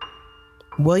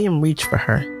 William reached for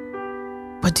her.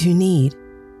 What do you need?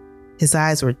 His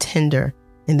eyes were tender,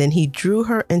 and then he drew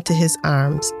her into his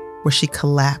arms where she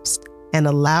collapsed and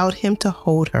allowed him to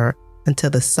hold her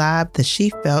until the sob that she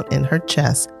felt in her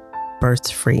chest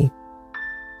burst free.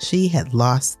 She had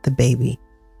lost the baby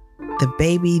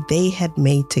they had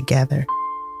made together,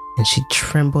 and she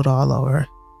trembled all over.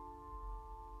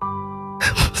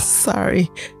 I'm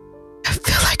sorry. I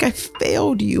feel like I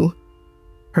failed you.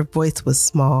 Her voice was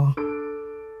small.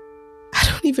 I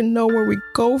don't even know where we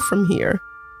go from here.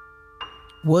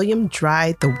 William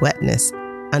dried the wetness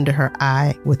under her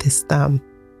eye with his thumb.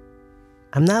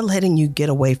 I'm not letting you get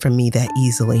away from me that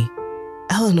easily.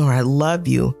 Eleanor, I love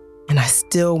you, and I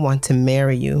still want to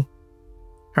marry you.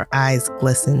 Her eyes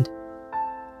glistened.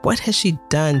 What has she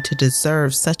done to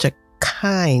deserve such a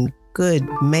kind, good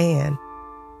man?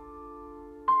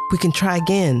 We can try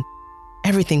again.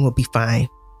 Everything will be fine.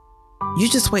 You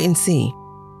just wait and see.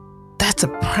 That's a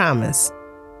promise.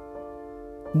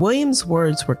 William's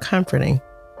words were comforting,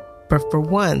 but for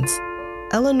once,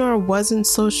 Eleanor wasn't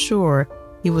so sure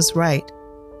he was right.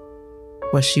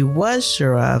 What she was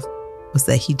sure of was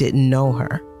that he didn't know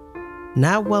her,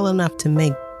 not well enough to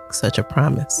make such a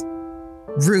promise.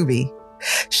 Ruby,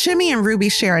 Shimmy and Ruby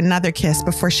share another kiss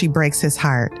before she breaks his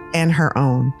heart and her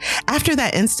own. After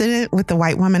that incident with the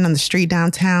white woman on the street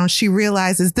downtown, she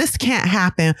realizes this can't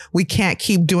happen. We can't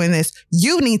keep doing this.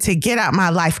 You need to get out my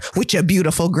life with your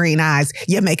beautiful green eyes.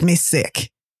 You make me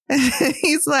sick.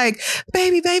 He's like,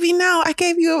 baby, no, I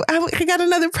got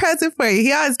another present for you.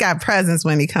 He always got presents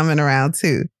when he coming around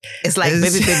too. It's like,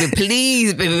 baby,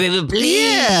 please, baby,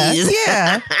 please.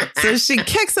 Yeah. So she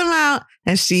kicks him out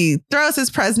and she throws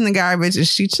his present in the garbage and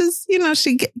she just,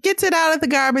 she gets it out of the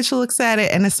garbage, looks at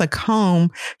it, and it's a comb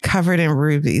covered in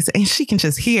rubies. And she can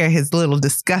just hear his little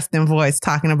disgusting voice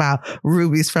talking about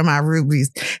rubies from our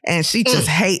rubies. And she just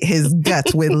hate his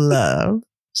guts with love.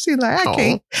 She's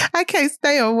like, I can't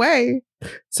stay away.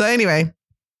 So anyway,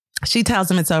 she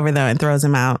tells him it's over though and throws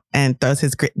him out and throws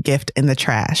his gift in the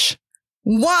trash.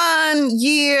 1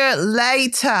 year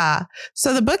later.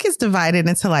 So the book is divided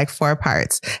into like 4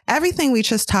 parts. Everything we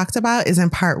just talked about is in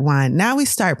part 1. Now we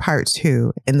start part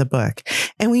 2 in the book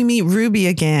and we meet Ruby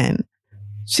again.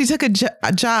 She took a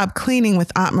job cleaning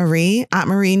with Aunt Marie. Aunt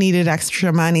Marie needed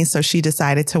extra money, so she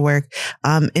decided to work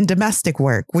in domestic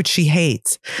work, which she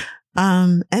hates.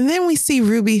 And then we see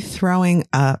Ruby throwing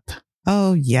up.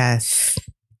 Oh, yes.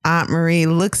 Aunt Marie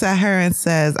looks at her and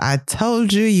says, I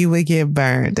told you would get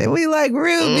burned. And we like,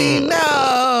 Ruby,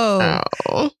 no.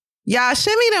 Y'all,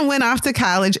 Shimmy done went off to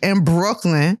college in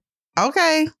Brooklyn.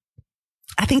 Okay.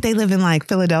 I think they live in like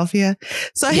Philadelphia.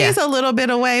 So he's a little bit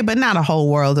away, but not a whole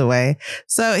world away.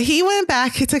 So he went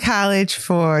back to college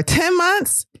for 10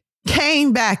 months,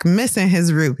 came back missing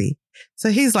his Ruby. So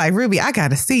he's like, Ruby, I got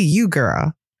to see you,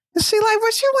 girl. And she like,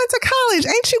 but you went to college.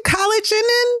 Ain't you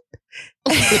colleging?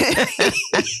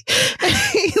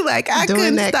 Like, I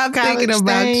couldn't stop thinking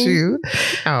about you.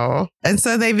 Oh. And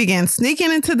so they began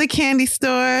sneaking into the candy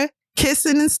store,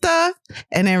 kissing and stuff.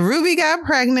 And then Ruby got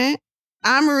pregnant.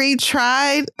 Aunt Marie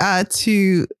tried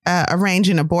to arrange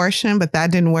an abortion, but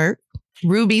that didn't work.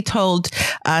 Ruby told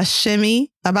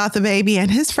Shimmy about the baby,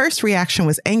 and his first reaction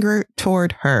was anger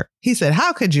toward her. He said,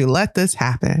 how could you let this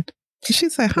happen? She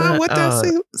said, huh? What does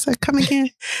he say? Come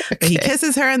again? Okay. He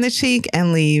kisses her in the cheek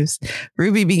and leaves.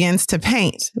 Ruby begins to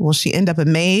paint. Will she end up a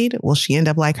maid? Will she end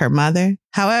up like her mother?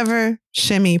 However,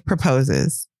 Shimmy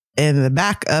proposes in the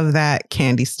back of that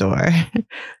candy store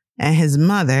and his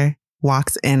mother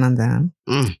walks in on them.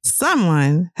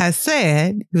 Someone has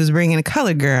said he was bringing a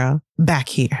colored girl back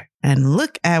here. And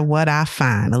look at what I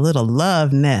find. A little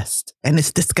love nest. And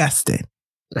it's disgusting.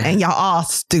 And y'all all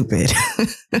stupid.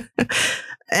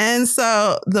 And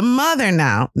so the mother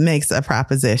now makes a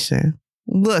proposition.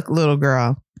 Look, little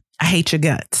girl, I hate your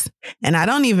guts. And I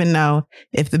don't even know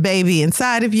if the baby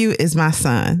inside of you is my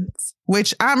son's,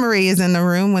 which Aunt Marie is in the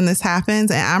room when this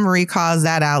happens. And Aunt Marie calls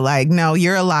that out like, no,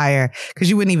 you're a liar because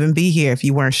you wouldn't even be here if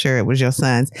you weren't sure it was your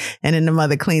son's. And then the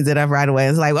mother cleans it up right away.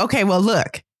 It's like, okay, well,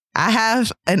 look, I have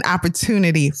an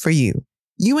opportunity for you.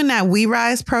 You in that We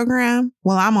Rise program?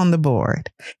 Well, I'm on the board.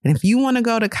 And if you want to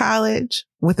go to college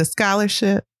with a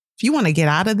scholarship, if you want to get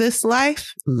out of this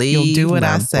life, you'll do what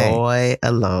I say. Leave my boy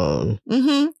alone.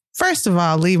 First of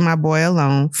all, leave my boy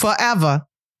alone forever.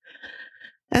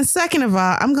 And second of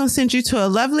all, I'm going to send you to a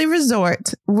lovely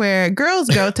resort where girls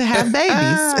go to have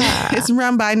babies. It's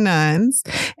run by nuns,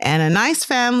 and a nice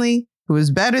family who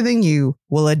is better than you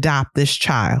will adopt this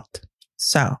child.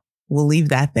 So we'll leave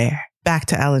that there. Back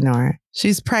to Eleanor.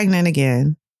 She's pregnant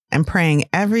again and praying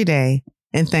every day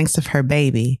in thanks of her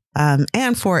baby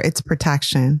and for its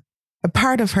protection. A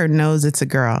part of her knows it's a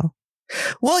girl.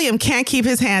 William can't keep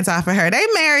his hands off of her. They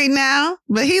married now,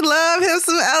 but he loved him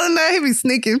some Eleanor. He be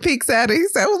sneaking peeks at her. He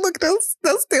said, well, look, those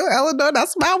still Eleanor.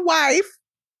 That's my wife.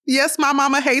 Yes, my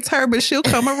mama hates her, but she'll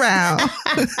come around.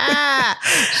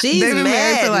 She's They've been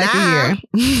married for like now.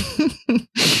 a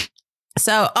year.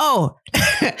 So,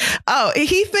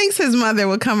 he thinks his mother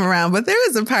will come around, but there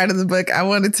is a part of the book I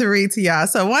wanted to read to y'all.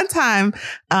 So one time,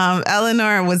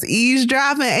 Eleanor was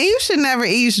eavesdropping, and you should never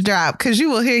eavesdrop because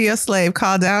you will hear your slave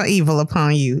call down evil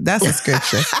upon you. That's a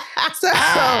scripture. So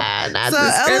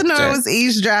Eleanor was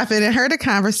eavesdropping and heard a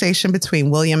conversation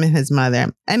between William and his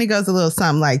mother. And it goes a little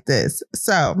something like this.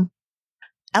 So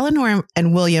Eleanor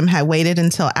and William had waited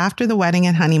until after the wedding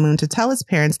and honeymoon to tell his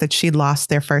parents that she'd lost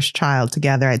their first child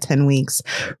together at 10 weeks.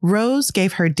 Rose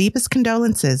gave her deepest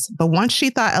condolences, but once she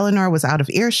thought Eleanor was out of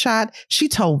earshot, she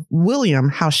told William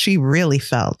how she really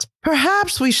felt.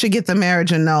 Perhaps we should get the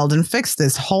marriage annulled and fix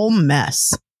this whole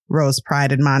mess, Rose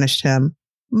Pride admonished him.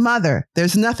 Mother,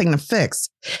 there's nothing to fix.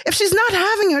 If she's not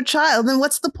having her child, then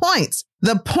what's the point?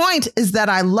 The point is that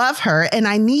I love her and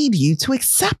I need you to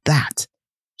accept that.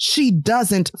 She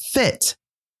doesn't fit.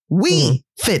 We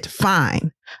fit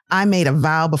fine. I made a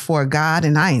vow before God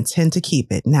and I intend to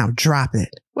keep it. Now drop it.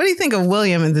 What do you think of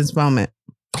William in this moment?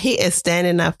 He is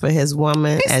standing up for his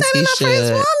woman He's as he standing up should. for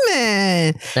his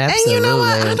woman. Absolutely. And you know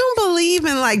what? I don't believe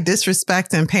in like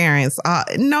disrespecting parents.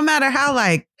 No matter how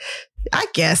like, I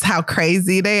guess how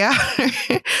crazy they are.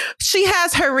 She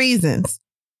has her reasons.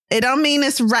 It don't mean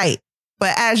it's right.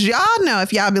 But as y'all know,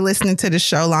 if y'all be listening to the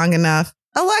show long enough,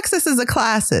 Alexis is a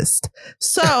classist.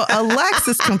 So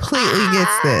Alexis completely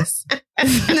gets this.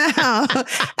 Now,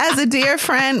 as a dear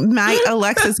friend, might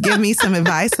Alexis give me some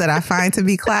advice that I find to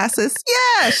be classist?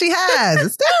 Yeah, she has.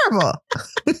 It's terrible.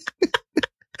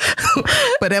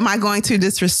 But am I going to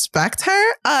disrespect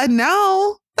her?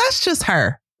 No, that's just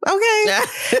her. Okay.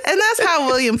 And that's how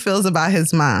William feels about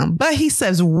his mom. But he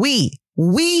says,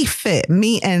 we fit,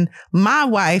 me and my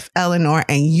wife, Eleanor,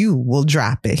 and you will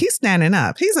drop it. He's standing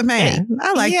up. He's a man.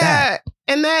 I like that.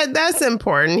 And that's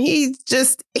important. He's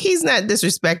not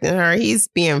disrespecting her. He's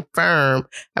being firm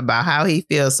about how he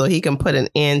feels so he can put an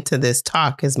end to this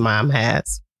talk his mom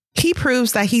has. He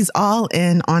proves that he's all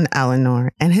in on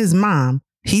Eleanor, and his mom,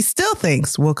 he still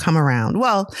thinks will come around.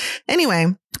 Well, anyway,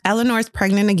 Eleanor's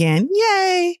pregnant again.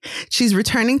 Yay. She's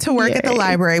returning to work at the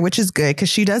library, which is good because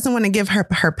she doesn't want to give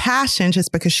her passion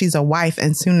just because she's a wife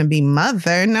and soon to be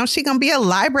mother. No, she's going to be a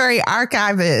library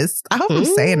archivist. I hope I'm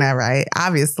saying that right.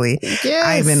 Obviously, yes.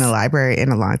 I've been in a library in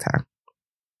a long time.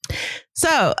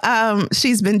 So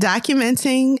she's been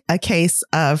documenting a case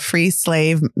of free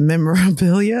slave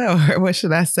memorabilia, or what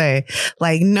should I say?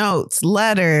 Like notes,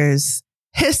 letters,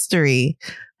 history.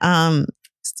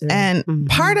 And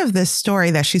part of this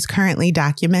story that she's currently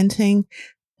documenting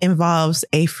involves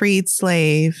a freed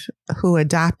slave who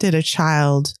adopted a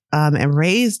child and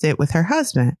raised it with her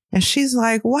husband. And she's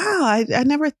like, wow, I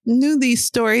never knew these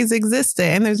stories existed.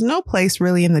 And there's no place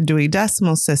really in the Dewey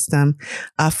Decimal System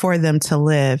for them to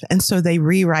live. And so they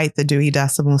rewrite the Dewey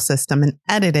Decimal System and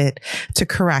edit it to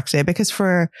correct it. Because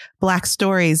for Black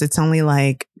stories, it's only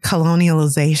like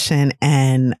colonialization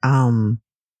and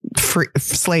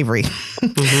slavery.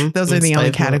 Those are the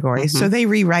only categories. So they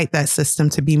rewrite that system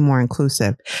to be more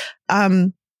inclusive.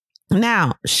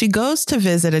 Now she goes to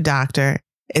visit a doctor.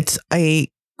 It's a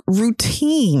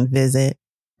routine visit,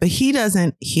 but he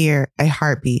doesn't hear a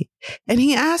heartbeat. And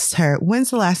he asked her, when's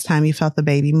the last time you felt the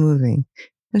baby moving?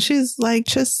 And she's like,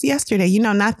 just yesterday,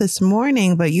 not this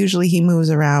morning, but usually she moves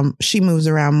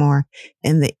around more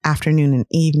in the afternoon and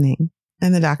evening.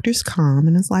 And the doctor's calm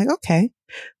and is like, okay,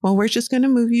 well, we're just going to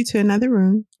move you to another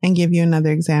room and give you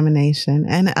another examination.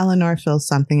 And Eleanor feels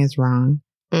something is wrong.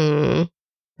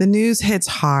 The news hits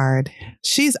hard.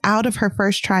 She's out of her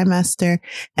first trimester,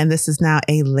 and this is now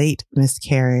a late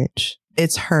miscarriage.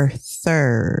 It's her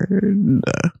third.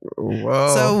 Whoa.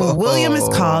 So William is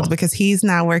called because he's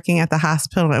now working at the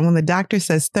hospital. And when the doctor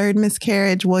says third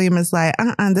miscarriage, William is like,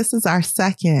 this is our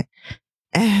second.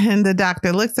 And the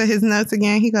doctor looks at his notes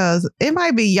again. He goes, it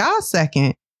might be y'all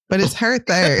second, but it's her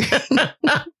third.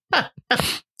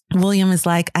 William is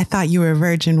like, I thought you were a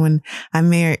virgin when I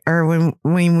married, or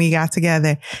when we got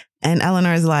together. And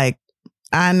Eleanor is like,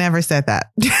 I never said that.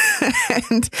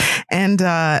 and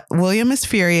William is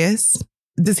furious.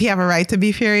 Does he have a right to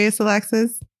be furious,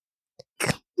 Alexis?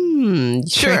 Sure.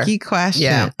 Tricky question.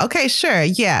 Yeah. Okay, sure.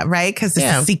 Yeah, right. Because it's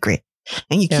a secret.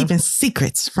 And you're keeping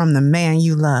secrets from the man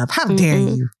you love. How dare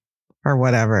you? Or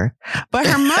whatever. But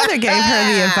her mother gave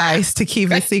her the advice to keep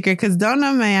it secret because don't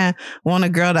no man want a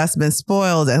girl that's been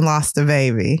spoiled and lost a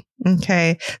baby.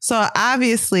 Okay. So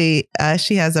obviously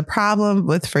she has a problem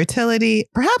with fertility.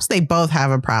 Perhaps they both have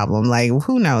a problem. Like,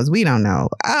 who knows? We don't know.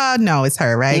 No, it's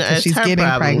her, right? Because she's getting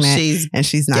pregnant and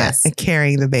she's not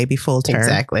carrying the baby full term.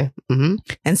 Exactly.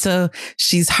 And so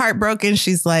she's heartbroken.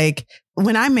 She's like,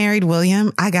 when I married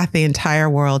William, I got the entire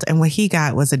world. And what he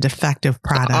got was a defective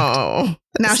product. Oh,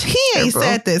 now, he ain't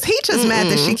said this. He just mad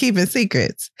that she keeping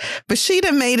secrets. But she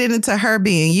done made it into her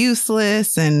being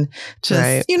useless and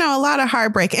just, a lot of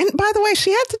heartbreak. And by the way,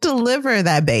 she had to deliver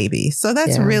that baby. So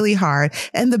that's really hard.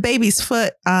 And the baby's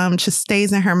foot just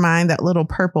stays in her mind, that little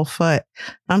purple foot.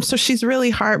 So she's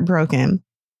really heartbroken.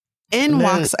 In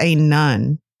walks a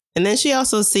nun. And then she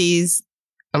also sees,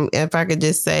 if I could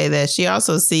just say that, she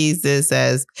also sees this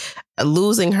as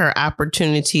losing her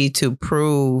opportunity to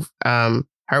prove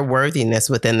her worthiness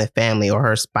within the family or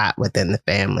her spot within the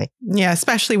family. Yeah,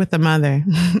 especially with the mother.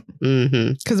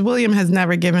 Because William has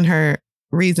never given her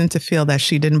reason to feel that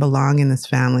she didn't belong in this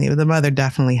family. The mother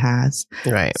definitely has.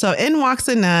 Right. So in walks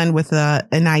a nun with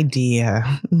an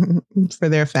idea for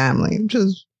their family.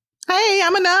 Just, hey,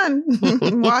 I'm a nun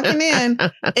walking in.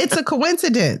 It's a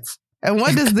coincidence. And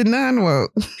what does the nun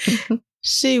want?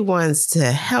 She wants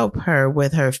to help her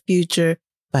with her future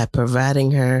by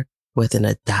providing her with an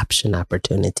adoption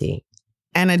opportunity.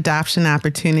 And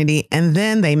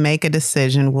then they make a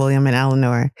decision, William and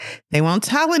Eleanor. They won't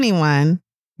tell anyone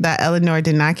that Eleanor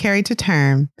did not carry to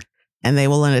term, and they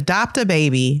will adopt a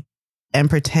baby and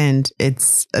pretend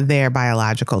it's their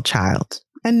biological child.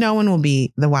 And no one will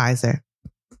be the wiser.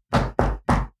 Hey,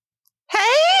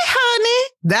 honey.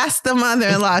 That's the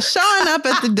mother-in-law showing up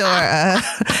at the door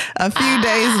a few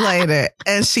days later.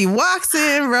 And she walks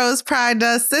in, Rose Pride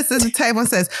does, sits at the table and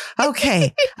says,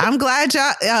 okay, I'm glad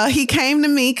he came to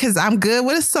me because I'm good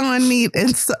with a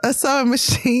sewing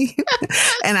machine.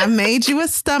 And I made you a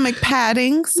stomach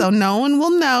padding so no one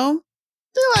will know.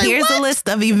 Like, here's a list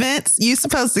of events you're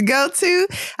supposed to go to.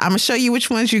 I'm going to show you which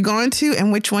ones you're going to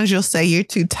and which ones you'll say you're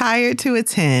too tired to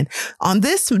attend. On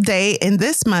this day in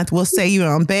this month, we'll say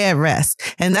you're on bed rest.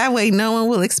 And that way, no one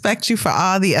will expect you for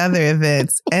all the other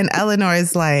events. And Eleanor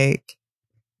is like,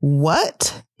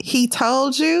 what? He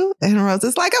told you? And Rose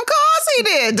is like, of course he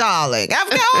did, darling.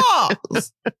 Of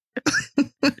course.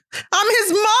 I'm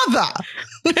his mother.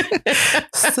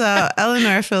 So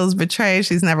Eleanor feels betrayed.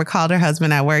 She's never called her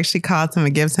husband at work. She calls him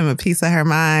and gives him a piece of her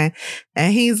mind.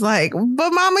 And he's like,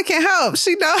 but mama can help.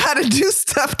 She know how to do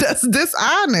stuff that's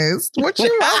dishonest. What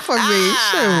you want from me?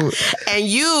 Shoot. And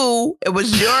it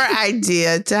was your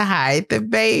idea to hide the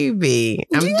baby.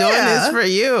 I'm doing this for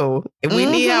you. We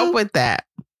need help with that.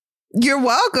 You're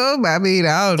welcome. I mean,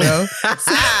 I don't know.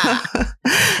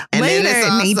 And later,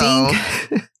 then it's also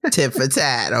Nadine. tit for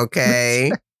tat, okay?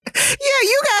 Yeah,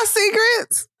 you got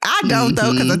secrets. I don't,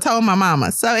 though, because I told my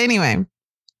mama. So anyway,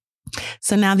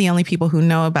 so now the only people who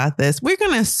know about this, we're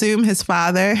going to assume his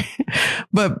father,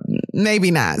 but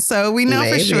maybe not. So we know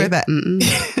for sure that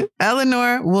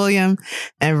Eleanor, William,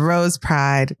 and Rose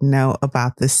Pride know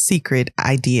about this secret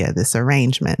idea, this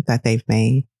arrangement that they've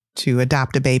made to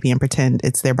adopt a baby and pretend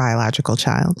it's their biological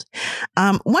child.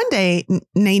 One day,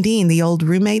 Nadine, the old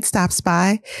roommate, stops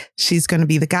by. She's going to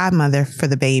be the godmother for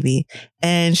the baby.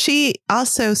 And she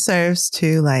also serves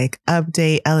to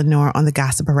update Eleanor on the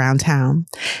gossip around town.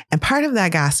 And part of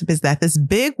that gossip is that this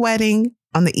big wedding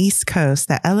on the East Coast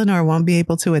that Eleanor won't be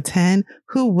able to attend,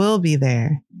 who will be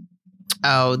there?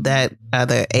 Oh, that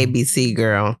other ABC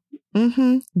girl.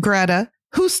 Greta.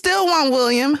 Who still want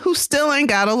William, who still ain't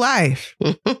got a life.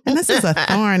 And this is a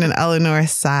thorn in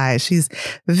Eleanor's side. She's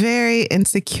very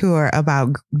insecure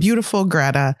about beautiful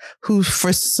Greta, who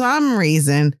for some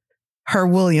reason her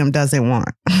William doesn't want.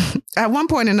 At one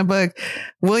point in the book,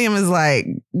 William is like,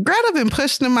 Greta been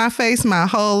pushed in my face my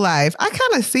whole life. I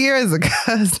kind of see her as a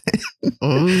cousin.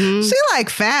 She like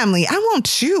family. I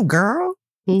want you, girl.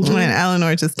 And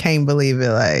Eleanor just can't believe it.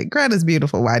 Like, Greta's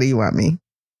beautiful. Why do you want me?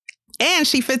 And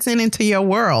she fits into your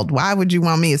world. Why would you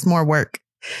want me? It's more work.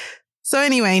 So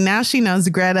anyway, now she knows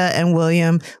Greta and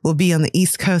William will be on the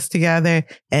East Coast together,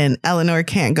 and Eleanor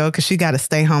can't go because she got to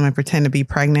stay home and pretend to be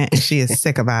pregnant, and she is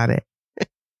sick about it.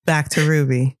 Back to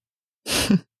Ruby.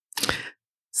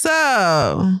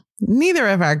 So neither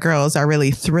of our girls are really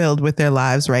thrilled with their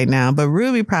lives right now, but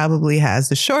Ruby probably has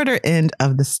the shorter end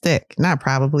of the stick. Not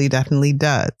probably, definitely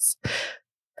does.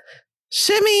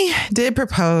 Shimmy did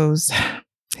propose.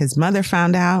 His mother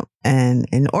found out, and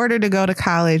in order to go to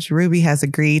college, Ruby has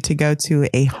agreed to go to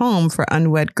a home for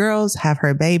unwed girls, have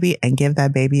her baby, and give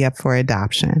that baby up for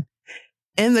adoption.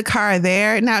 In the car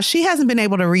there, now she hasn't been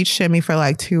able to reach Shimmy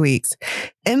for 2 weeks.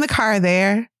 In the car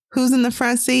there, who's in the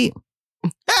front seat?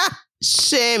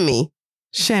 Shimmy.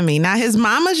 Now his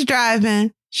mama's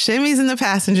driving. Shimmy's in the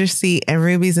passenger seat and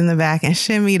Ruby's in the back. And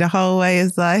Shimmy the whole way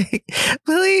is like,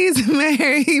 please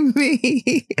marry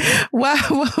me. Why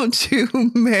won't you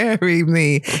marry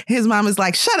me? His mom is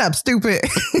like, shut up, stupid.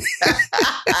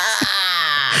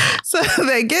 So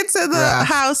they get to the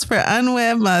house for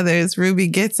unwed mothers. Ruby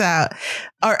gets out,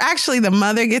 or actually the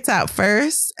mother gets out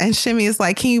first. And Shimmy is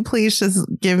like, can you please just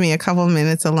give me a couple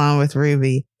minutes alone with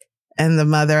Ruby? And the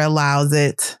mother allows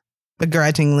it.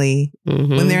 Begrudgingly.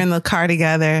 When they're in the car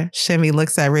together, Shimmy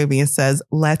looks at Ruby and says,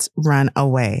 let's run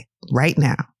away right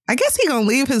now. I guess he gonna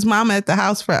leave his mama at the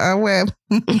house for unwed.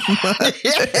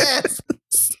 Yes.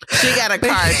 She got a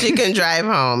car. She can drive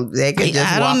home. They can just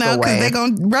walk away. I don't know, because they're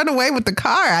gonna run away with the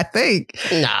car, I think.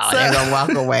 No, they're gonna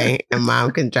walk away and mom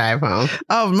can drive home.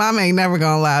 Oh, mom ain't never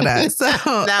gonna allow that. So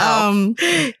no,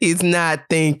 he's not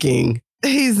thinking.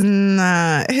 He's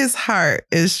not. His heart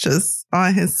is just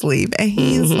on his sleeve. And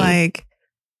he's like,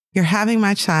 you're having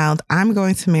my child. I'm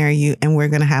going to marry you and we're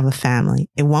going to have a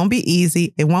family. It won't be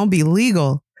easy. It won't be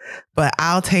legal, but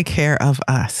I'll take care of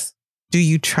us. Do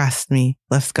you trust me?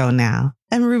 Let's go now.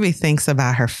 And Ruby thinks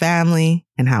about her family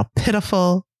and how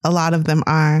pitiful a lot of them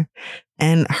are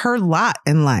and her lot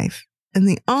in life. And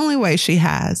the only way she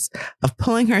has of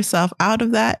pulling herself out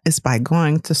of that is by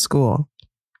going to school.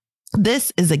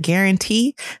 This is a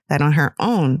guarantee that on her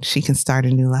own, she can start a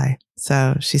new life.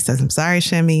 So she says, I'm sorry,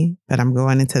 Shimmy, but I'm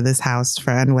going into this house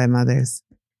for unwed mothers.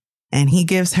 And he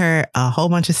gives her a whole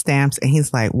bunch of stamps. And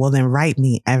he's like, well, then write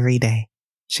me every day.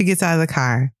 She gets out of the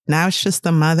car. Now it's just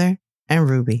the mother and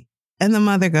Ruby. And the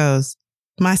mother goes,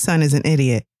 my son is an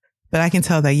idiot, but I can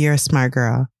tell that you're a smart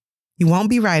girl. You won't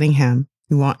be writing him.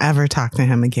 You won't ever talk to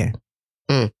him again.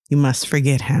 You must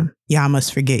forget him. Y'all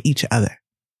must forget each other.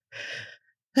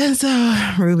 And so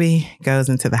Ruby goes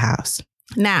into the house.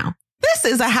 Now, this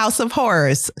is a house of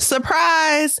horrors.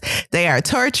 Surprise! They are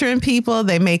torturing people.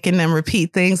 They making them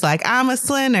repeat things like, I'm a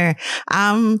slender.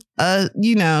 I'm a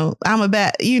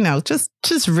bad,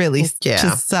 just really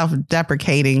just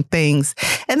self-deprecating things.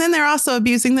 And then they're also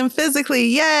abusing them physically.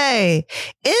 Yay!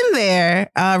 In there,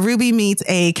 Ruby meets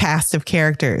a cast of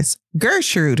characters.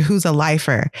 Gertrude, who's a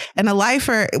lifer. And a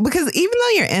lifer, because even though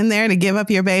you're in there to give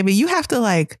up your baby, you have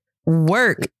to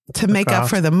work to make up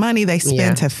for the money they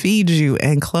spend to feed you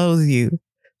and clothe you.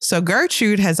 So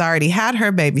Gertrude has already had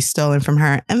her baby stolen from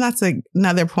her. And that's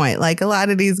another point. A lot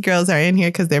of these girls are in here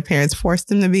because their parents forced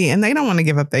them to be, and they don't want to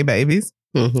give up their babies.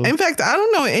 Mm-hmm. In fact, I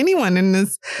don't know anyone in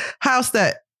this house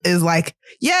that is like,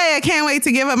 yay, I can't wait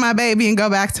to give up my baby and go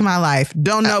back to my life.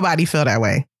 Don't nobody feel that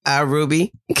way.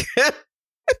 Ruby.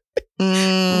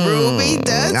 Ruby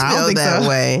does feel that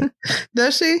way.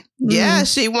 Does she? Yeah,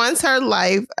 she wants her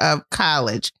life of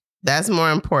college. That's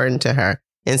more important to her.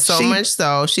 And so much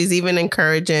so, she's even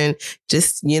encouraging,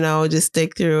 just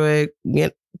stick through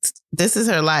it. This is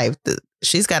her life.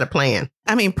 She's got a plan.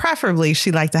 I mean, preferably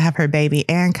she'd like to have her baby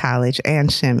and college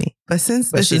and Shimmy. But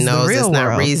since this she is knows the real it's not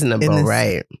world, reasonable,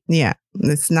 right? Yeah,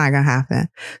 it's not going to happen.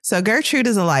 So Gertrude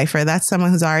is a lifer. That's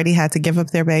someone who's already had to give up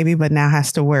their baby, but now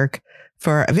has to work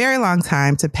for a very long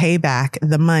time to pay back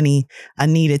the money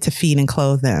needed to feed and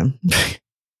clothe them.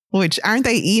 Which, aren't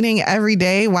they eating every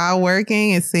day while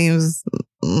working? It seems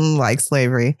like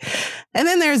slavery. And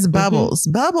then there's Bubbles.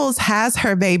 Mm-hmm. Bubbles has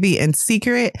her baby in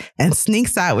secret and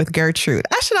sneaks out with Gertrude.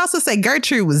 I should also say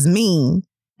Gertrude was mean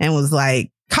and was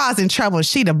causing trouble.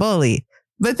 She the bully.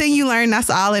 But then you learn that's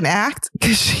all an act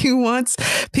because she wants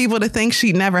people to think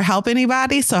she'd never help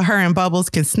anybody. So her and Bubbles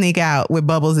can sneak out with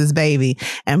Bubbles' baby.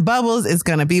 And Bubbles is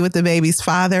going to be with the baby's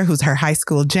father, who's her high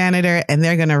school janitor, and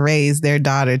they're going to raise their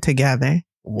daughter together.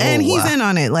 Whoa, and he's in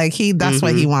on it. That's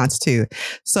what he wants to.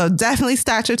 So definitely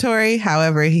statutory.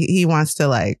 However, he wants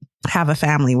to have a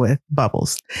family with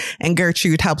Bubbles. And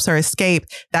Gertrude helps her escape.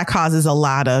 That causes a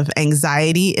lot of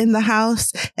anxiety in the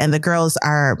house. And the girls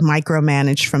are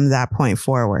micromanaged from that point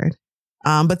forward.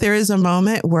 But there is a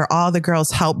moment where all the girls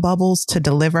help Bubbles to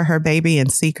deliver her baby in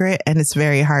secret. And it's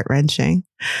very heart-wrenching.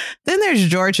 Then there's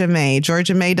Georgia May.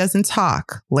 Georgia May doesn't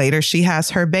talk. Later, she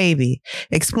has her baby.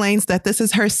 Explains that this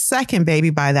is her second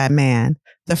baby by that man.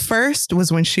 The first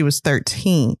was when she was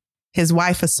 13. His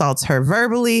wife assaults her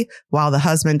verbally while the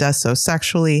husband does so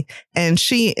sexually. And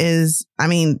she's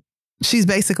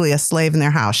basically a slave in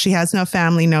their house. She has no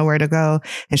family, nowhere to go.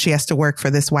 And she has to work for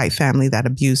this white family that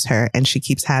abused her. And she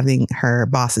keeps having her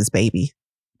boss's babies.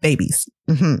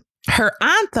 Mm-hmm. Her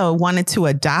aunt, though, wanted to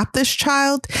adopt this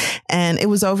child. And it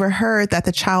was overheard that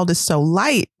the child is so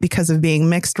light because of being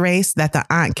mixed race that the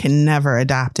aunt can never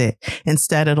adopt it.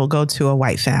 Instead, it'll go to a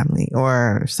white family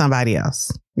or somebody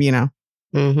else,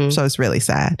 Mm-hmm. So it's really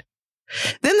sad.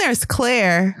 Then there's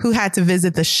Claire, who had to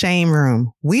visit the shame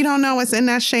room. We don't know what's in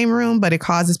that shame room, but it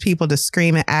causes people to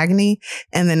scream in agony.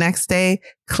 And the next day,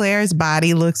 Claire's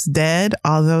body looks dead,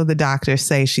 although the doctors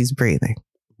say she's breathing.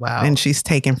 Wow. And she's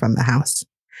taken from the house.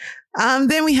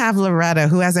 Then we have Loretta,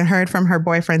 who hasn't heard from her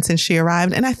boyfriend since she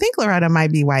arrived. And I think Loretta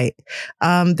might be white.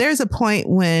 There's a point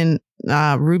when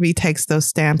Ruby takes those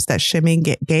stamps that Shimmy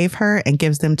gave her and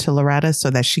gives them to Loretta so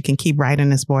that she can keep writing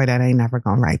this boy that ain't never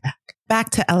gonna write back. Back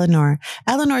to Eleanor.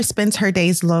 Eleanor spends her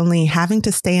days lonely, having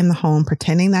to stay in the home,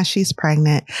 pretending that she's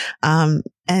pregnant,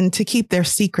 and to keep their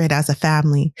secret as a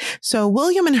family. So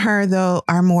William and her, though,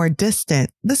 are more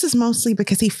distant. This is mostly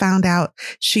because he found out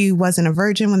she wasn't a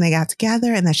virgin when they got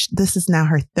together and that this is now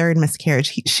her third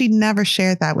miscarriage. She never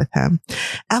shared that with him.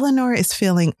 Eleanor is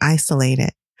feeling isolated.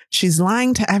 She's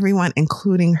lying to everyone,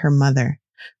 including her mother.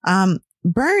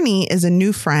 Bernie is a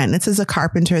new friend. This is a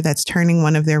carpenter that's turning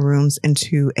one of their rooms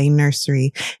into a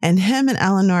nursery. And him and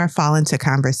Eleanor fall into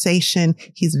conversation.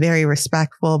 He's very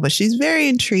respectful, but she's very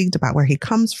intrigued about where he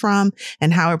comes from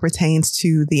and how it pertains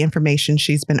to the information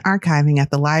she's been archiving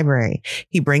at the library.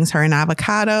 He brings her an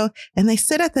avocado and they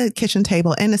sit at the kitchen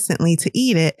table innocently to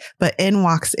eat it, but in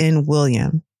walks in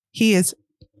William. He is...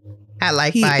 I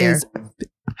like fire.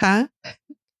 Huh?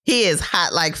 He is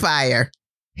hot like fire.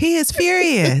 He is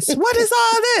furious. What is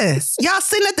all this? Y'all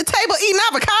sitting at the table eating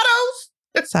avocados?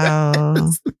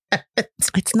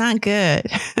 So it's not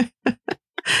good.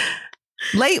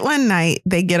 Late one night,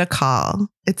 they get a call.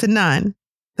 It's a nun.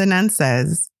 The nun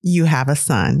says, "You have a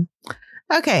son."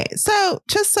 Okay, so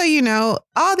just so you know,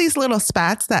 all these little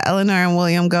spats that Eleanor and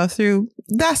William go through,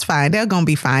 that's fine. They're going to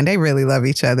be fine. They really love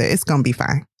each other. It's going to be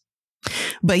fine.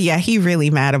 But yeah, he really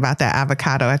mad about that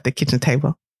avocado at the kitchen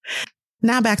table.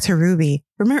 Now back to Ruby.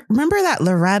 Remember that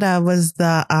Loretta was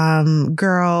the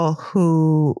girl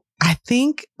who I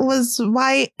think was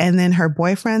white and then her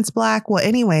boyfriend's black? Well,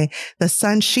 anyway, the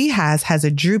son she has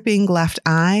a drooping left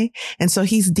eye. And so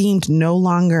he's deemed no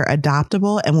longer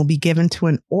adoptable and will be given to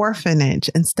an orphanage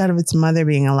instead of its mother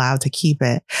being allowed to keep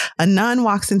it. A nun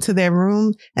walks into their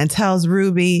room and tells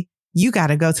Ruby, "You got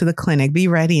to go to the clinic. Be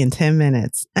ready in 10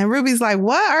 minutes. And Ruby's like,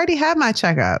 "What? I already had my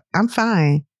checkup. I'm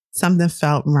fine." Something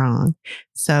felt wrong.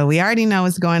 So we already know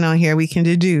what's going on here. We can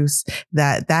deduce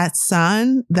that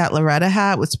son that Loretta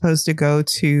had was supposed to go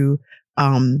to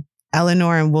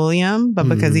Eleanor and William, but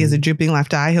because he has a drooping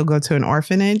left eye, he'll go to an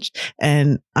orphanage,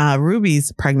 and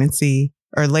Ruby's pregnancy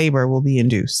or labor will be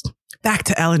induced. Back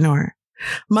to Eleanor.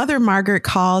 Mother Margaret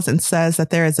calls and says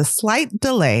that there is a slight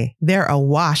delay. They're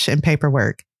awash in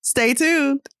paperwork. Stay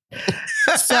tuned.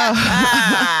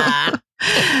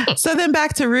 So then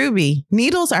back to Ruby.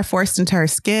 Needles are forced into her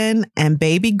skin and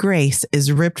baby Grace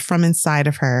is ripped from inside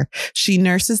of her. She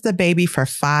nurses the baby for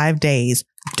 5 days.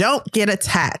 Don't get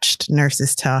attached,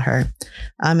 nurses tell her.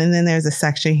 And then there's a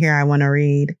section here I want to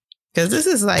read. Because this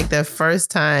is like the first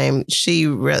time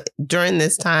during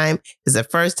this time is the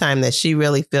first time that she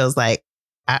really feels like,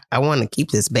 I want to keep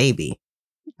this baby.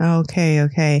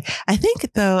 Okay. I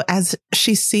think, though, as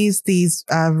she sees these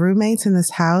roommates in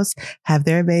this house have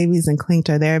their babies and cling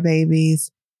to their babies,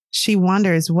 she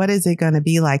wonders, what is it going to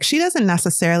be like? She doesn't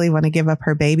necessarily want to give up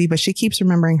her baby, but she keeps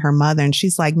remembering her mother. And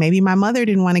she's like, maybe my mother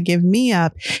didn't want to give me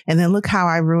up. And then look how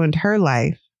I ruined her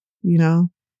life, you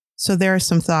know? So there are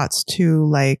some thoughts too,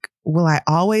 like, will I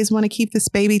always want to keep this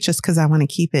baby just because I want to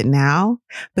keep it now?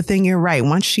 But then you're right.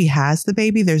 Once she has the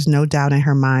baby, there's no doubt in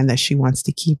her mind that she wants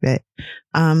to keep it.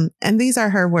 And these are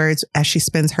her words as she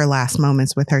spends her last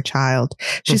moments with her child.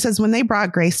 She says, "When they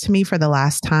brought Grace to me for the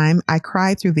last time, I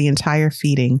cried through the entire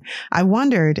feeding. I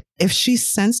wondered if she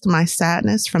sensed my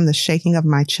sadness from the shaking of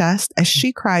my chest, as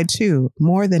she cried too,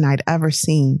 more than I'd ever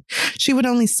seen. She would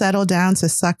only settle down to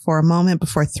suck for a moment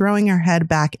before throwing her head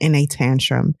back in a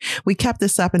tantrum. We kept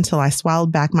this up until I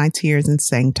swallowed back my tears and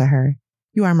sang to her.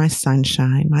 You are my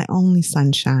sunshine, my only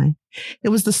sunshine." It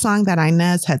was the song that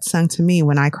Inez had sung to me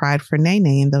when I cried for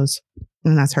Nene and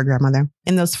that's her grandmother.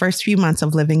 In those first few months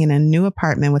of living in a new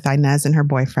apartment with Inez and her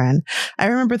boyfriend, I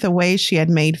remember the way she had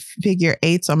made figure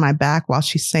eights on my back while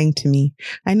she sang to me.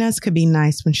 Inez could be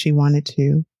nice when she wanted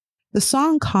to. The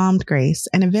song calmed Grace,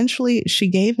 and eventually she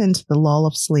gave in to the lull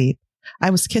of sleep. I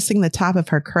was kissing the top of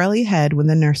her curly head when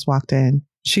the nurse walked in.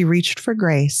 She reached for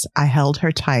Grace. I held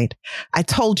her tight. "I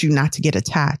told you not to get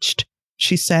attached,"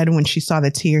 she said when she saw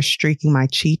the tears streaking my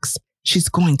cheeks. "She's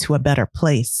going to a better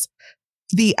place."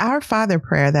 The Our Father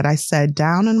prayer that I said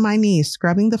down on my knees,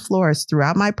 scrubbing the floors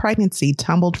throughout my pregnancy,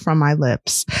 tumbled from my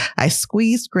lips. I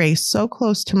squeezed Grace so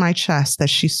close to my chest that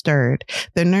she stirred.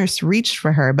 The nurse reached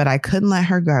for her, but I couldn't let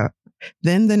her go.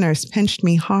 Then the nurse pinched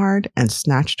me hard and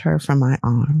snatched her from my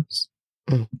arms.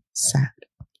 Sad.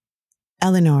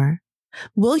 Eleanor.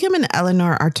 William and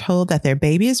Eleanor are told that their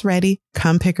baby is ready.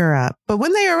 Come pick her up. But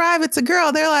when they arrive, it's a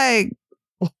girl. They're like,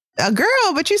 "A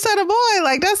girl, but you said a boy."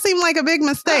 Like, that seemed like a big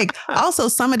mistake. Also,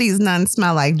 some of these nuns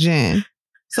smell like gin.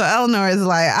 So Eleanor is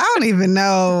like, I don't even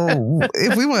know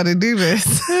if we want to do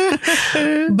this.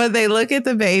 But they look at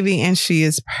the baby and she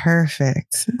is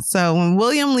perfect. So when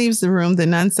William leaves the room, the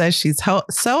nun says she's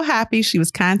so happy she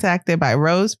was contacted by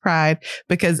Rose Pride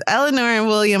because Eleanor and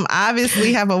William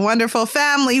obviously have a wonderful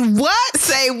family. What?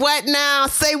 Say what now?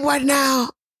 Say what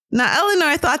now? Now,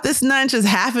 Eleanor thought this nun just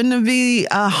happened to be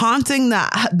haunting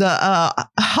the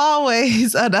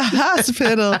hallways of the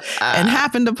hospital and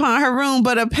happened upon her room.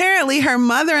 But apparently her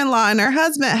mother-in-law and her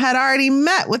husband had already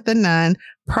met with the nun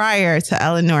prior to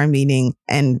Eleanor meeting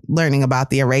and learning about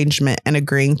the arrangement and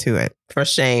agreeing to it. For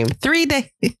shame. 3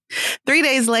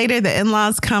 days later, the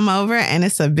in-laws come over and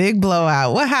it's a big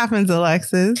blowout. What happens,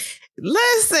 Alexis?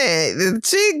 Listen,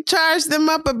 she charged them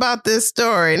up about this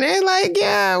story. And they're like,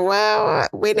 yeah, well,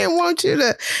 we wanted you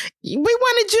to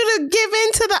give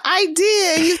in to the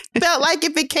idea. You felt like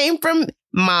if it came from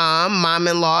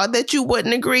mom-in-law, that you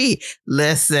wouldn't agree.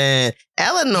 Listen,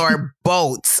 Eleanor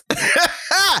bolts.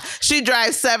 She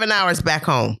drives 7 hours back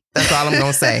home. That's all I'm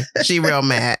going to say. She real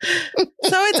mad. So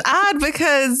it's odd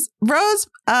because Rose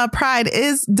Pride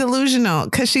is delusional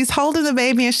because she's holding the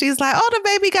baby and she's like, oh, the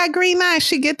baby got green eyes.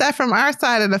 She get that from our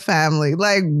side of the family.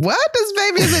 Like, what? This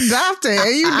baby is adopted.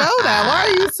 And you know that.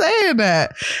 Why are you saying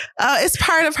that? It's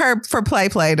part of her for play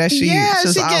that she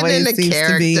just she always getting in the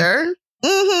character.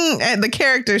 And the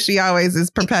character she always is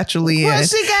perpetually well, in.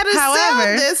 She got to sell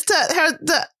this to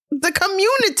her, the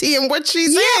community and what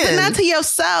she's in. Yeah, but not to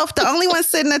yourself. The only ones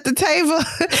sitting at the table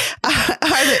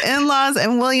are the in-laws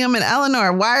and William and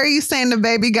Eleanor. Why are you saying the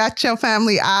baby got your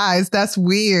family eyes? That's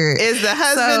weird. Is the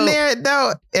husband there,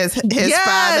 though? Is his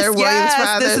father, William's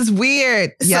father? This is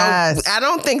weird. So I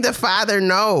don't think the father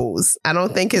knows. I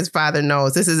don't think his father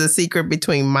knows. This is a secret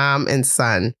between mom and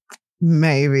son.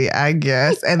 Maybe, I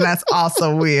guess. And that's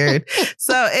also weird.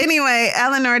 So anyway,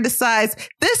 Eleanor decides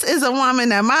this is a woman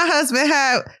that my husband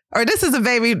had, or this is a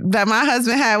baby that my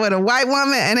husband had with a white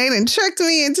woman and they done tricked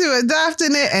me into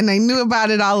adopting it and they knew about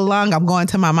it all along. I'm going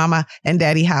to my mama and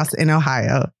daddy house in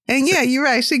Ohio. And yeah, you're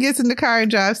right. She gets in the car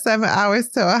and drives 7 hours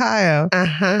to Ohio.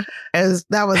 Uh-huh.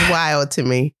 That was wild to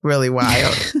me. Really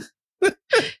wild.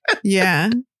 Yeah.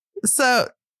 So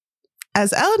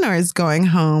as Eleanor is going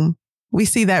home, we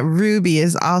see that Ruby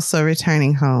is also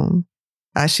returning home.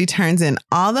 She turns in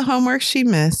all the homework she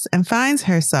missed and finds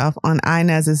herself on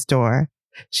Inez's door.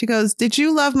 She goes, did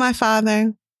you love my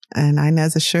father? And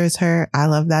Inez assures her, I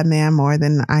love that man more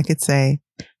than I could say.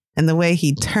 And the way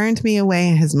he turned me away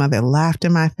and his mother laughed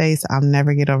in my face, I'll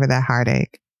never get over that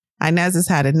heartache. Inez has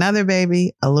had another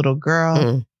baby, a little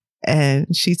girl,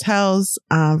 and she tells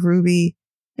Ruby,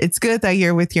 it's good that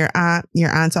you're with your aunt.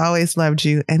 Your aunt's always loved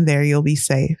you, and there you'll be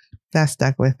safe. That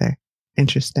stuck with her.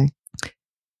 Interesting.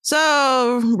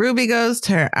 So Ruby goes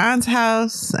to her aunt's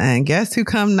house, and guess who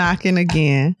come knocking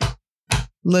again?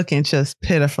 Looking just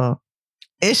pitiful.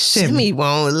 It's Shimmy. Shimmy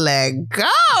won't let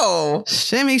go.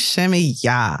 Shimmy, shimmy,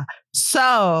 yeah.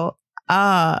 So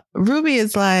Ruby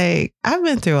is like, I've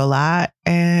been through a lot,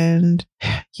 and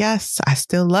yes, I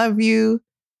still love you,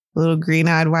 little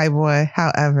green-eyed white boy.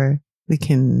 However, we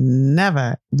can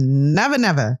never,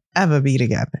 ever be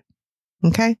together.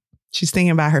 Okay? She's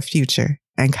thinking about her future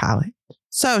and college.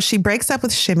 So she breaks up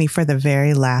with Shimmy for the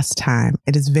very last time.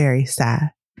 It is very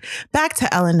sad. Back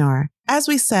to Eleanor. As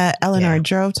we said, Eleanor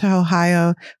drove to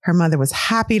Ohio. Her mother was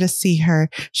happy to see her.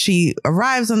 She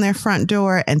arrives on their front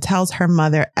door and tells her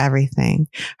mother everything.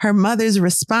 Her mother's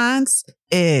response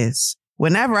is,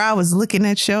 whenever I was looking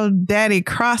at your daddy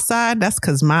cross-eyed, that's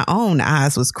because my own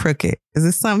eyes was crooked. Is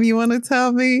this something you want to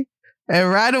tell me? And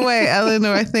right away,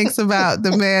 Eleanor thinks about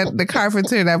the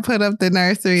carpenter that put up the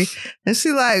nursery. And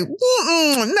she's like,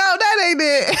 no, that ain't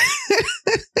it.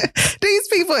 These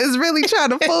people is really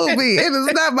trying to fool me. It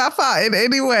is not my fault in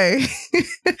any way.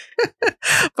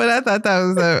 But I thought that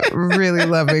was a really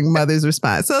loving mother's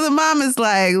response. So the mom is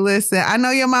like, listen, I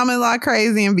know your mom-in-law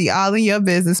crazy and be all in your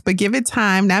business, but give it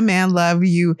time. That man love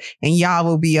you and y'all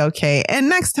will be okay. And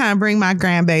next time, bring my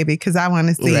grandbaby because I want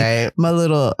to see my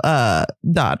little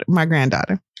daughter, my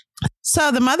granddaughter.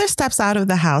 So the mother steps out of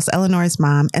the house, Eleanor's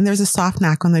mom, and there's a soft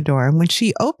knock on the door. When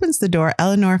she opens the door,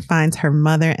 Eleanor finds her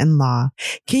mother-in-law.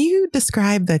 Can you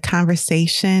describe the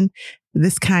conversation,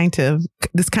 this kind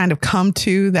of come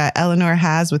to that Eleanor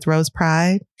has with Rose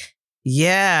Pride?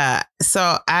 Yeah.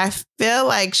 So I feel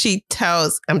like she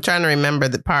tells, I'm trying to remember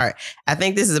the part. I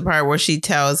think this is the part where she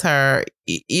tells her,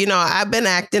 you know, I've been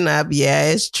acting up. Yeah,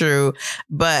 it's true.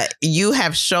 But you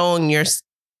have shown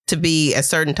to be a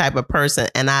certain type of person.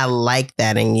 And I like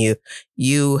that in you.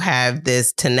 You have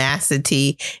this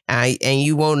tenacity and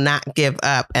you will not give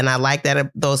up. And I like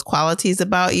those qualities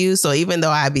about you. So even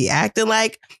though I be acting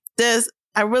like this,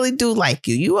 I really do like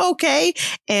you. You okay?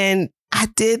 And I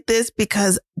did this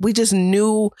because we just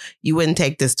knew you wouldn't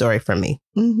take this story from me.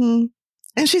 Mm-hmm.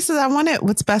 And she says, I want it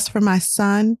what's best for my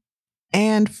son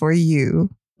and for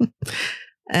you.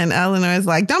 And Eleanor is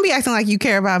like, don't be acting like you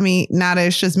care about me. Now that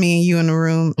it's just me and you in the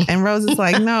room. And Rose is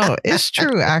like, no, it's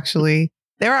true, actually.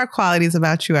 There are qualities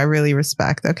about you I really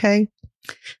respect, okay?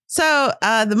 So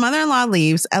the mother-in-law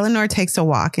leaves. Eleanor takes a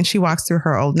walk and she walks through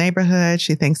her old neighborhood.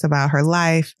 She thinks about her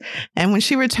life. And when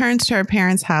she returns to her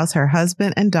parents' house, her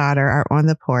husband and daughter are on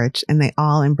the porch and they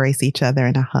all embrace each other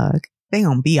in a hug. They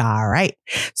gonna be all right.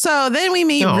 So then we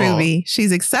meet Ruby.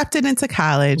 She's accepted into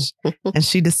college and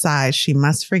she decides she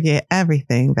must forget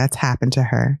everything that's happened to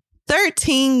her.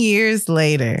 13 years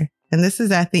later, and this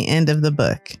is at the end of the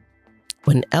book.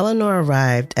 When Eleanor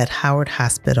arrived at Howard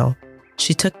Hospital,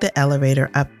 she took the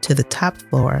elevator up to the top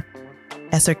floor.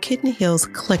 As her kidney heels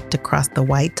clicked across the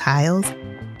white tiles,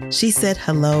 She said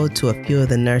hello to a few of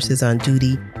the nurses on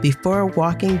duty before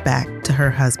walking back to her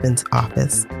husband's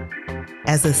office.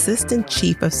 As Assistant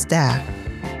Chief of Staff,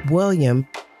 William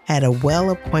had a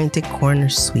well-appointed corner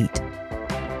suite.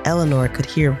 Eleanor could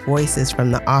hear voices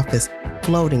from the office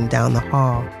floating down the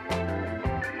hall.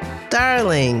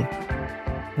 "Darling,"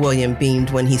 William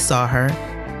beamed when he saw her,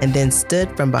 and then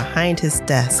stood from behind his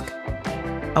desk.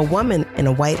 A woman in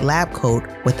a white lab coat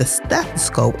with a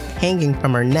stethoscope hanging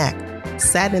from her neck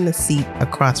sat in the seat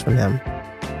across from him.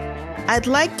 "I'd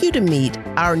like you to meet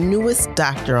our newest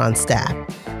doctor on staff,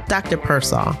 Dr.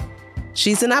 Pearsall.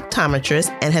 She's an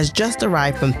optometrist and has just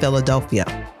arrived from Philadelphia."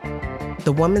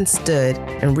 The woman stood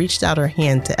and reached out her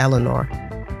hand to Eleanor.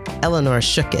 Eleanor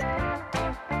shook it.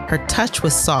 Her touch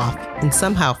was soft and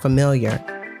somehow familiar.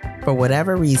 For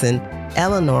whatever reason,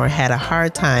 Eleanor had a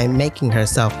hard time making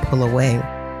herself pull away.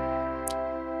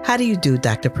 "How do you do,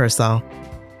 Dr. Pearsall?"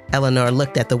 Eleanor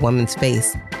looked at the woman's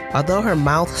face. Although her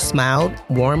mouth smiled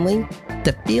warmly,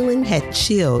 the feeling had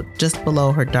chilled just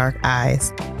below her dark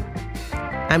eyes.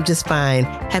 "I'm just fine.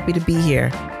 Happy to be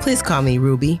here. Please call me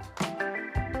Ruby."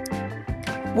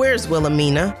 "Where's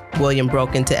Wilhelmina?" William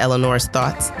broke into Eleanor's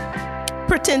thoughts.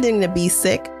 "Pretending to be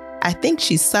sick. I think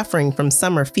she's suffering from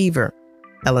summer fever,"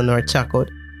 Eleanor chuckled.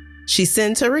 "She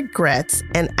sends her regrets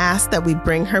and asks that we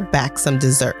bring her back some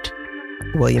dessert."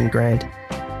 William grinned.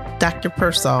 "Dr.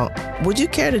 Pearsall, would you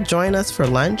care to join us for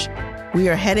lunch? We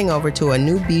are heading over to a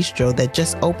new bistro that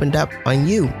just opened up on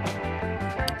you."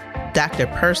 Dr.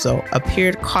 Pearsall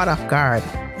appeared caught off guard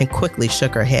and quickly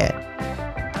shook her head.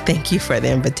 "Thank you for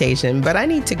the invitation, but I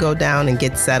need to go down and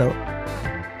get settled."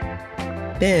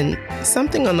 Then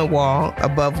something on the wall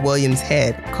above William's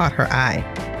head caught her eye.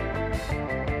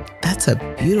 "That's a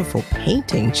beautiful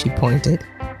painting," she pointed.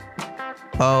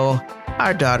 "Oh,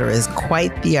 our daughter is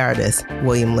quite the artist,"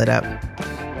 William lit up.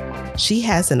 "She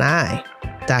has an eye,"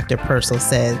 Dr. Pearsall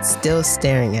said, still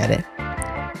staring at it.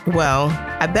 "Well,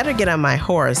 I better get on my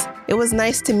horse. It was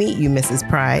nice to meet you, Mrs.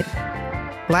 Pride."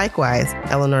 "Likewise,"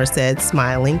 Eleanor said,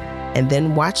 smiling, and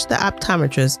then watched the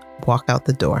optometrist walk out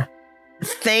the door.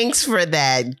 Thanks for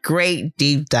that great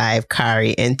deep dive,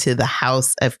 Kari, into the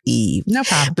House of Eve. No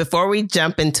problem. Before we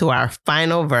jump into our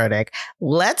final verdict,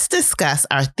 let's discuss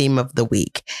our theme of the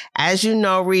week. As you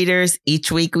know, readers,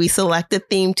 each week we select a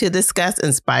theme to discuss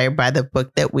inspired by the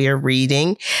book that we are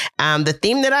reading. The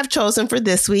theme that I've chosen for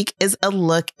this week is a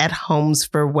look at homes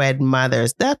for wed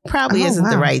mothers. That probably isn't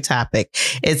the right topic.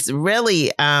 It's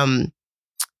really,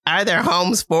 are there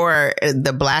homes for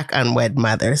the Black unwed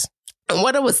mothers? And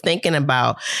what I was thinking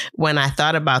about when I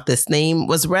thought about this theme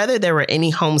was whether there were any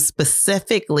homes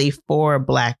specifically for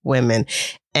Black women.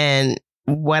 And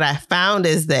what I found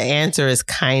is the answer is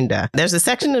kinda. There's a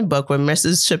section in the book where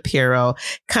Mrs. Shapiro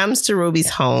comes to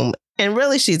Ruby's home and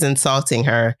really she's insulting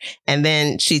her. And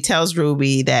then she tells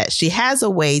Ruby that she has a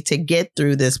way to get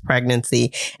through this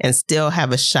pregnancy and still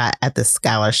have a shot at the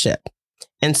scholarship.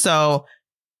 And so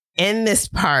in this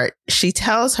part, she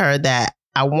tells her that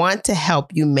I want to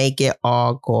help you make it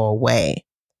all go away.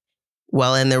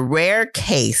 Well, in the rare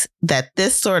case that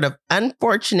this sort of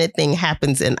unfortunate thing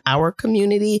happens in our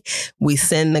community, we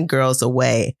send the girls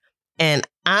away. And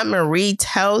Aunt Marie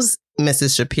tells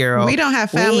Mrs. Shapiro, we don't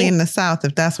have family in the South,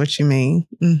 if that's what you mean.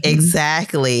 Mm-hmm.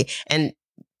 Exactly. And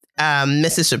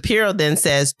Mrs. Shapiro then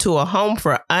says, to a home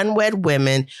for unwed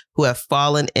women who have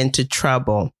fallen into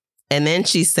trouble. And then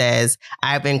she says,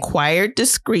 I've inquired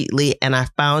discreetly and I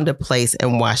found a place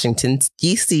in Washington,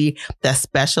 D.C. that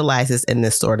specializes in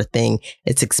this sort of thing.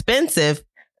 It's expensive,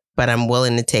 but I'm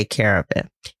willing to take care of it.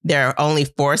 There are only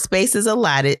 4 spaces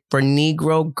allotted for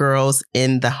Negro girls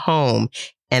in the home.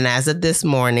 And as of this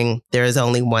morning, there is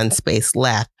only 1 space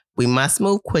left. We must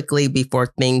move quickly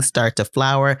before things start to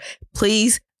flower.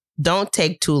 Please don't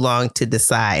take too long to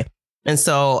decide. And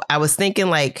so I was thinking,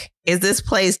 like, is this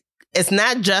place... It's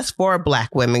not just for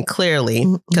Black women, clearly,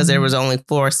 because there was only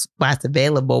 4 spots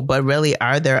available. But really,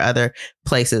 are there other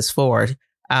places for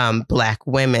Black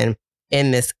women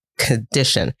in this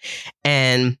condition?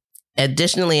 And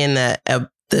additionally, in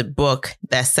the book,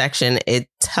 that section, it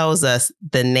tells us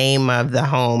the name of the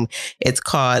home. It's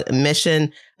called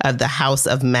Mission of the House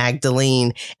of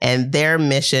Magdalene. And their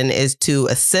mission is to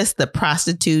assist the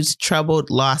prostitutes, troubled,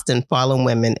 lost, and fallen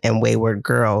women and wayward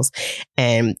girls.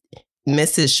 And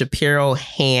Mrs. Shapiro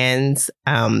hands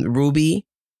Ruby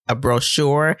a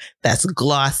brochure that's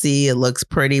glossy. It looks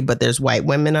pretty, but there's white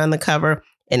women on the cover.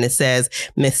 And it says,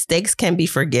 mistakes can be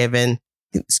forgiven.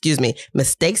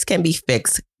 Mistakes can be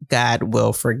fixed. God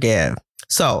will forgive.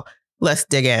 So let's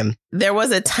dig in. There was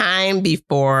a time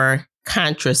before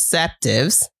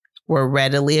contraceptives were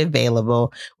readily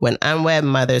available when unwed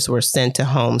mothers were sent to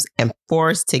homes and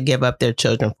forced to give up their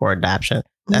children for adoption.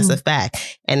 That's a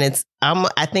fact. And it's,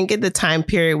 I think at the time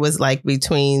period was like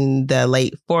between the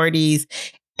late 40s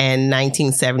and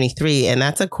 1973. And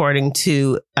that's according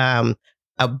to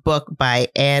a book by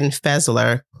Ann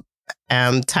Fessler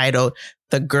titled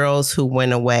The Girls Who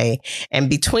Went Away. And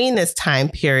between this time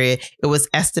period, it was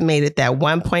estimated that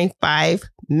 1.5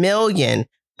 million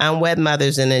unwed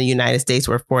mothers in the United States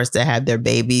were forced to have their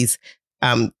babies,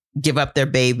 give up their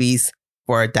babies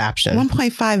for adoption.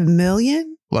 1.5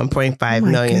 million?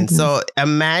 1.5 million. Goodness. So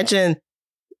imagine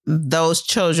those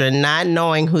children not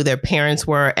knowing who their parents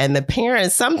were, and the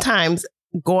parents sometimes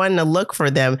going to look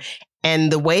for them.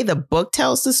 And the way the book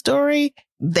tells the story,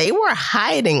 they were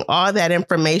hiding all that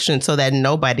information so that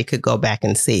nobody could go back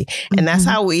and see. And that's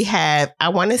how we have, I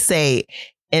want to say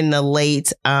in the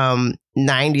late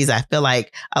 90s, I feel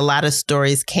like a lot of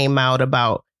stories came out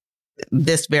about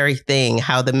this very thing,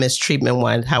 how the mistreatment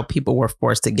was, how people were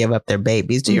forced to give up their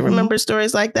babies. Do you remember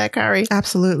stories like that, Kari?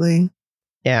 Absolutely.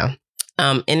 Yeah.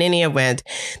 In any event,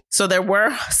 so there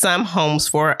were some homes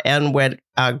for unwed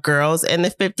girls in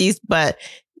the 50s, but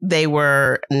they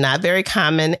were not very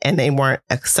common and they weren't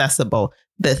accessible.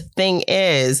 The thing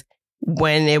is,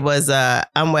 when it was a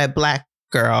unwed Black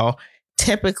girl,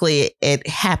 typically it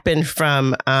happened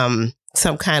from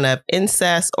some kind of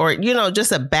incest or, you know,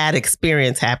 just a bad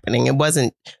experience happening. It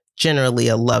wasn't generally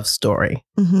a love story.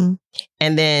 And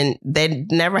then they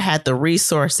never had the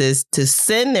resources to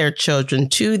send their children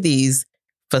to these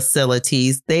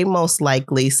facilities. They most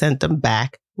likely sent them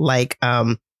back, like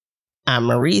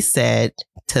Marie said,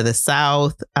 to the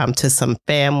South, to some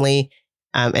family,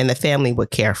 and the family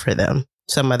would care for them,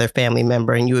 some other family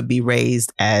member, and you would be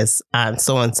raised as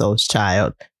so-and-so's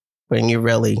child when you're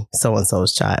really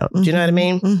so-and-so's child. Do you know what I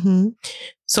mean?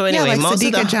 So anyway, like most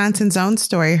Sadeqa of Johnson's own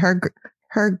story,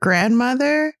 her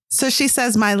grandmother. So she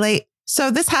says so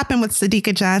this happened with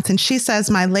Sadeqa Johnson. She says,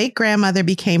 my late grandmother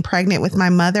became pregnant with my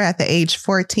mother at the age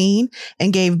 14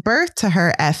 and gave birth to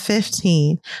her at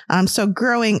 15. So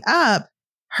growing up,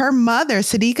 her mother,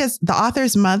 Sadeqa's, the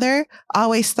author's mother,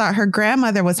 always thought her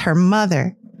grandmother was her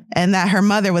mother and that her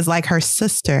mother was like her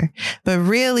sister. But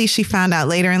really, she found out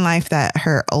later in life that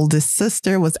her oldest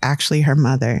sister was actually her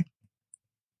mother.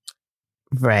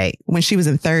 Right. When she was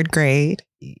in 3rd grade.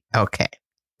 Okay.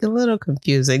 A little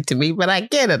confusing to me, but I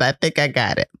get it. I think I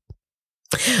got it.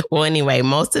 Well, anyway,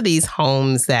 most of these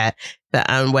homes that the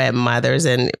unwed mothers,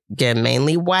 and again,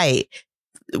 mainly white,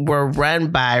 were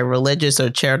run by religious or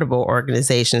charitable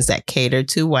organizations that catered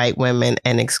to white women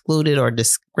and excluded or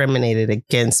discriminated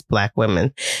against Black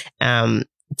women.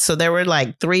 So there were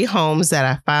like 3 homes that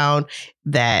I found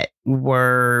that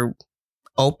were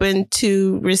open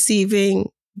to receiving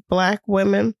Black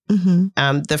women.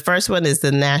 The first one is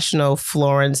the National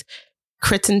Florence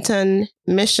Crittenton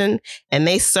Mission, and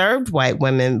they served white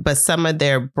women, but some of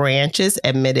their branches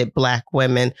admitted Black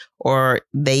women, or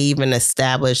they even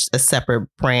established a separate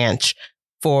branch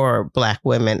for Black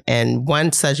women. And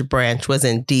one such branch was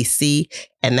in DC,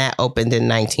 and that opened in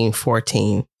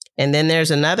 1914. And then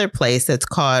there's another place that's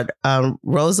called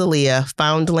Rosalia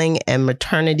Foundling and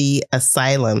Maternity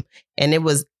Asylum. And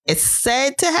it's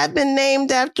said to have been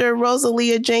named after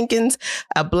Rosalia Jenkins,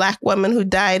 a Black woman who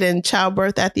died in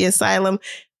childbirth at the asylum.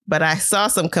 But I saw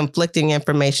some conflicting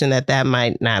information that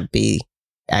might not be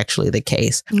actually the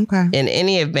case. Okay. In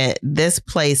any event, this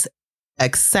place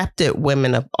accepted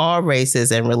women of all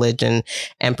races and religion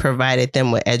and provided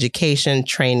them with education,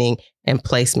 training, and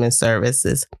placement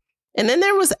services. And then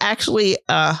there was actually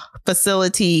a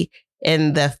facility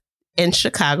in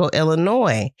Chicago,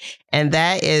 Illinois, and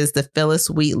that is the Phyllis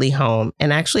Wheatley Home.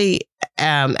 And actually,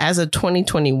 as of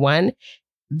 2021,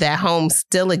 that home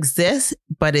still exists,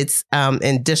 but it's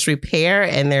in disrepair,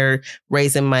 and they're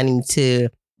raising money to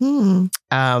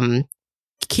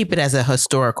keep it as a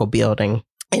historical building.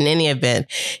 In any event,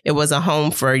 it was a home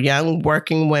for young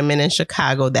working women in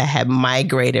Chicago that had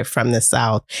migrated from the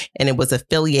South, and it was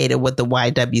affiliated with the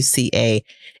YWCA.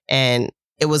 And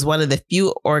it was one of the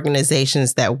few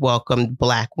organizations that welcomed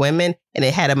Black women, and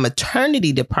it had a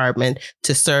maternity department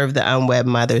to serve the unwed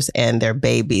mothers and their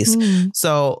babies.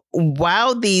 So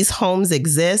while these homes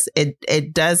exist,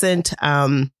 it doesn't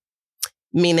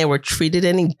mean they were treated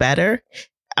any better.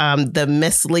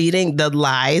 The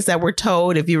lies that were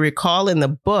told, if you recall in the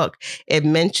book, it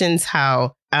mentions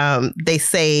how they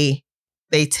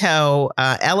tell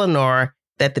Eleanor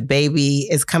that the baby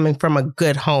is coming from a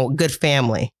good home, good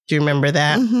family. Do you remember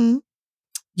that?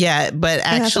 Yeah, but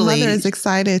actually, the mother is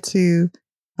excited to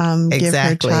give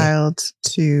her child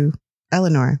to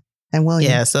Eleanor and William.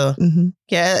 Yeah, so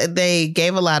they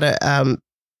gave a lot of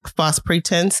false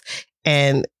pretense.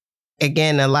 And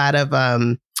again, a lot of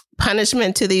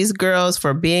punishment to these girls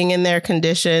for being in their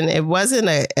condition. It wasn't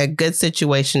a good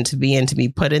situation to be in, to be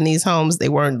put in these homes. They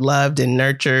weren't loved and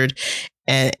nurtured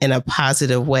and in a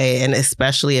positive way. And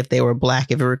especially if they were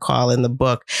Black, if you recall in the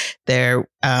book,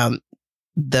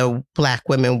 the Black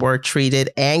women were treated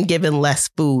and given less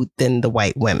food than the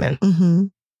white women. Mm-hmm.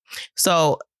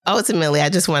 So ultimately, I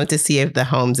just wanted to see if the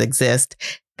homes exist.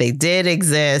 They did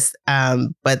exist,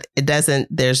 but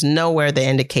there's nowhere that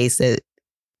indicates that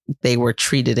they were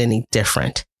treated any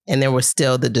different. And there was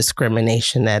still the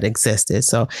discrimination that existed.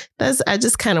 So I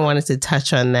just kind of wanted to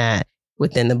touch on that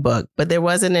within the book. But there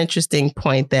was an interesting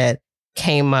point that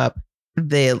came up.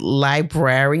 The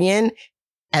librarian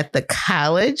at the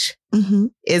college Mm-hmm.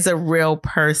 is a real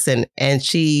person. And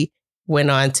she went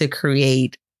on to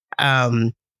create,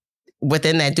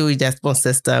 within that Dewey Decimal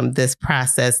System, this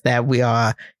process that we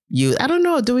all use. I don't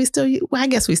know. Do we still use? Well, I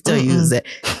guess we still use it.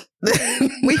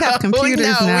 We have computers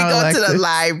now. We go Alexis. to the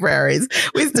libraries.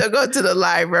 We still go to the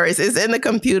libraries. It's in the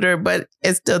computer, but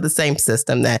it's still the same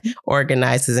system that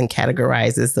organizes and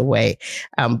categorizes the way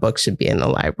books should be in the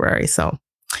library. So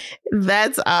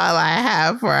that's all I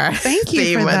have for our Thank you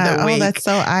theme for of that. the week. Oh, that's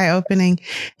so eye-opening.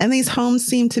 And these homes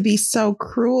seem to be so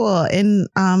cruel. In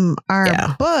our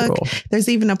book, cruel. There's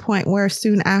even a point where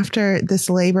soon after this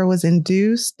labor was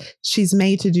induced, she's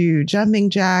made to do jumping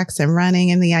jacks and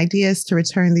running. And the idea is to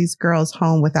return these girls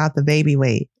home without the baby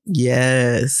weight.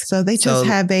 Yes. So they just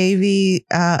had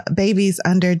babies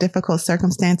under difficult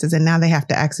circumstances, and now they have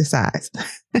to exercise.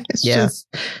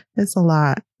 It's a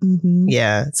lot. Mm-hmm.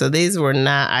 Yeah. So these were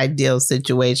not ideal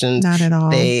situations. Not at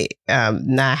all. They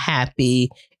not happy.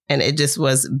 And it just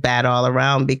was bad all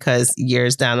around, because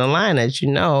years down the line, as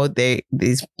you know,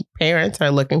 these parents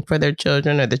are looking for their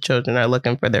children, or the children are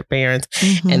looking for their parents,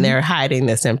 Mm-hmm. and they're hiding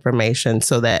this information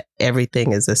so that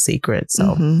everything is a secret.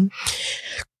 So, Mm-hmm.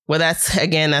 well,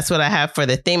 that's what I have for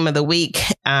the theme of the week.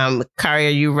 Kari, are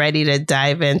you ready to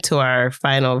dive into our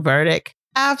final verdict?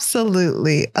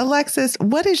 Absolutely. Alexis,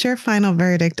 what is your final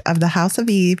verdict of The House of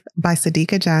Eve by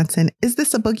Sadeqa Johnson? Is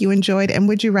this a book you enjoyed, and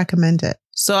would you recommend it?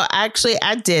 So actually,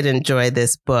 I did enjoy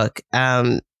this book.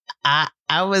 I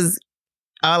was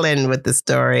all in with the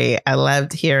story. I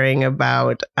loved hearing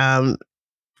about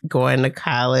going to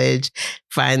college,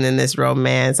 finding this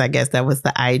romance. I guess that was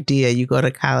the idea. You go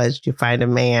to college, you find a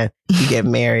man, you get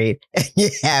married, and you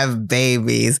have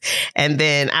babies. And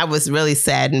then I was really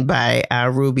saddened by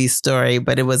Ruby's story,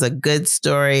 but it was a good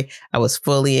story. I was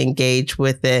fully engaged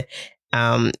with it.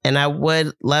 And I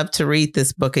would love to read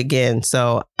this book again.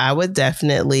 So I would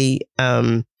definitely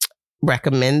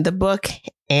recommend the book,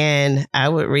 and I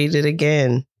would read it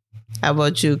again. How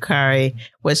about you, Kari?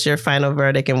 What's your final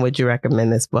verdict, and would you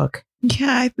recommend this book?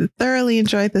 Yeah, I thoroughly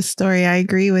enjoyed this story. I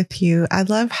agree with you. I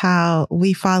love how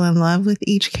we fall in love with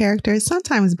each character,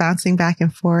 sometimes bouncing back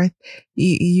and forth.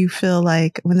 You feel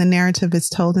like when the narrative is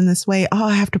told in this way,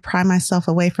 I have to pry myself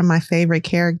away from my favorite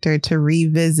character to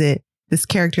revisit this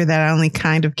character that I only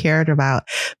kind of cared about.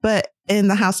 But in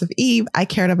The House of Eve, I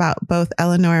cared about both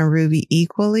Eleanor and Ruby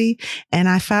equally, and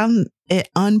I found it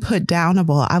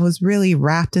unputdownable. I was really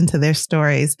wrapped into their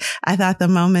stories. I thought the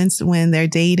moments when they're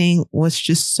dating was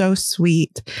just so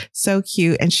sweet, so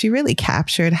cute. And she really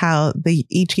captured how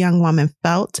each young woman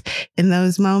felt in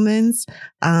those moments.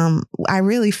 I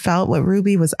really felt what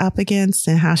Ruby was up against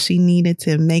and how she needed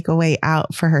to make a way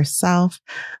out for herself.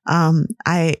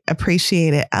 I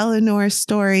appreciated Eleanor's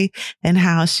story and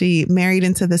how she married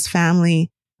into this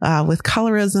family with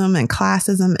colorism and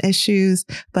classism issues,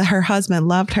 but her husband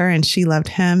loved her and she loved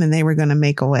him, and they were going to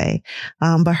make a way.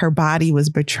 But her body was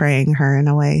betraying her in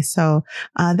a way. So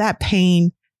that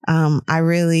pain, I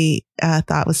really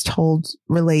thought was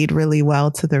relayed really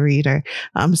well to the reader.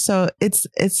 So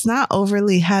it's not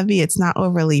overly heavy. It's not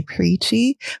overly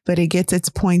preachy, but it gets its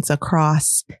points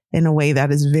across in a way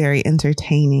that is very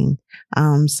entertaining.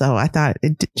 So I thought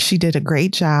she did a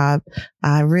great job.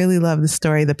 I really love the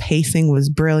story. The pacing was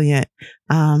brilliant.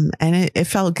 And it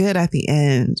felt good at the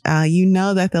end. You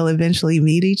know that they'll eventually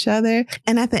meet each other.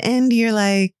 And at the end, you're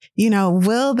like,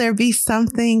 will there be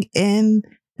something in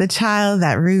the child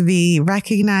that Ruby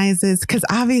recognizes? Because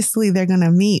obviously they're going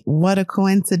to meet. What a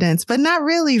coincidence, but not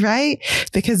really, right?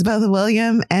 Because both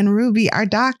William and Ruby are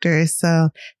doctors. So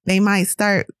they might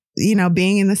start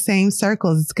being in the same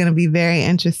circles. It's going to be very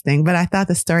interesting. But I thought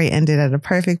the story ended at a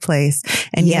perfect place.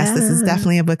 And yes, this is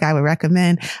definitely a book I would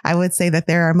recommend. I would say that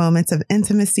there are moments of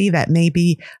intimacy that may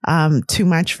be too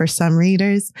much for some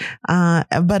readers.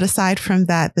 But aside from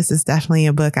that, this is definitely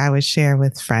a book I would share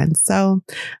with friends. So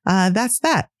that's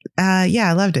that.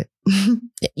 I loved it.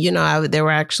 There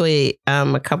were actually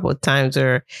a couple of times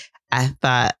where I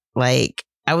thought, like,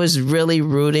 I was really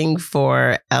rooting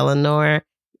for Eleanor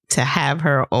to have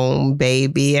her own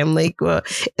baby. I'm like, well,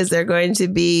 is there going to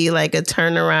be like a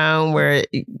turnaround where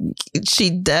she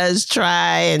does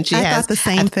try and she I thought the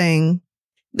same thing.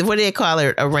 What do they call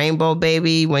it? A rainbow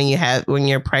baby when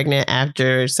you're pregnant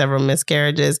after several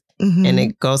miscarriages, and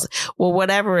it goes, well,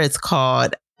 whatever it's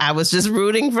called. I was just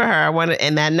rooting for her.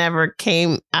 And that never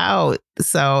came out.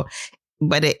 So,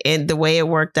 but the way it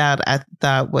worked out, I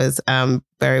thought was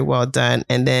very well done.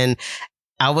 And then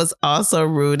I was also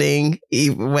rooting,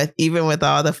 even with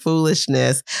all the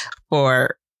foolishness,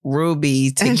 for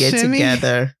Ruby to get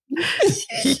together.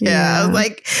 I was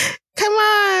like, come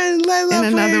on,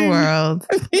 in another world.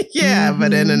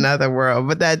 But in another world.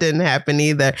 But that didn't happen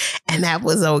either. And that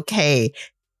was okay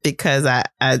because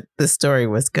the story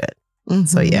was good.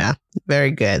 So yeah,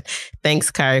 very good.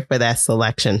 Thanks, Kari, for that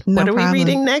selection. No what are problem. we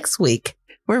reading next week?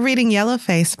 We're reading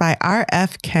Yellowface by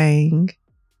R.F. Kang.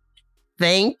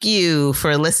 Thank you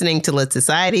for listening to Lit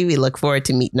Society. We look forward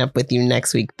to meeting up with you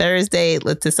next week, Thursday.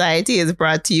 Lit Society is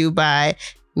brought to you by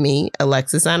me,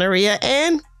 Alexis Honoria,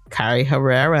 and Kari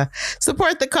Herrera.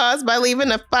 Support the cause by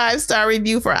leaving a 5-star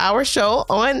review for our show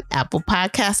on Apple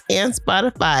Podcasts and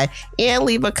Spotify, and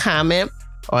leave a comment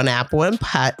on Apple and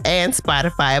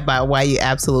Spotify about why you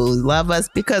absolutely love us,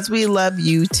 because we love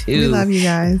you too. We love you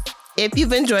guys. If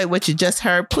you've enjoyed what you just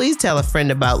heard, please tell a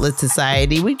friend about Lit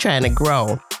Society. We're trying to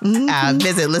grow.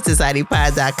 Visit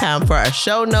litsocietypod.com for our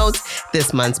show notes,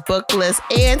 this month's book list,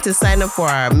 and to sign up for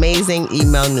our amazing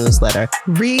email newsletter.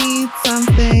 Read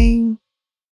something.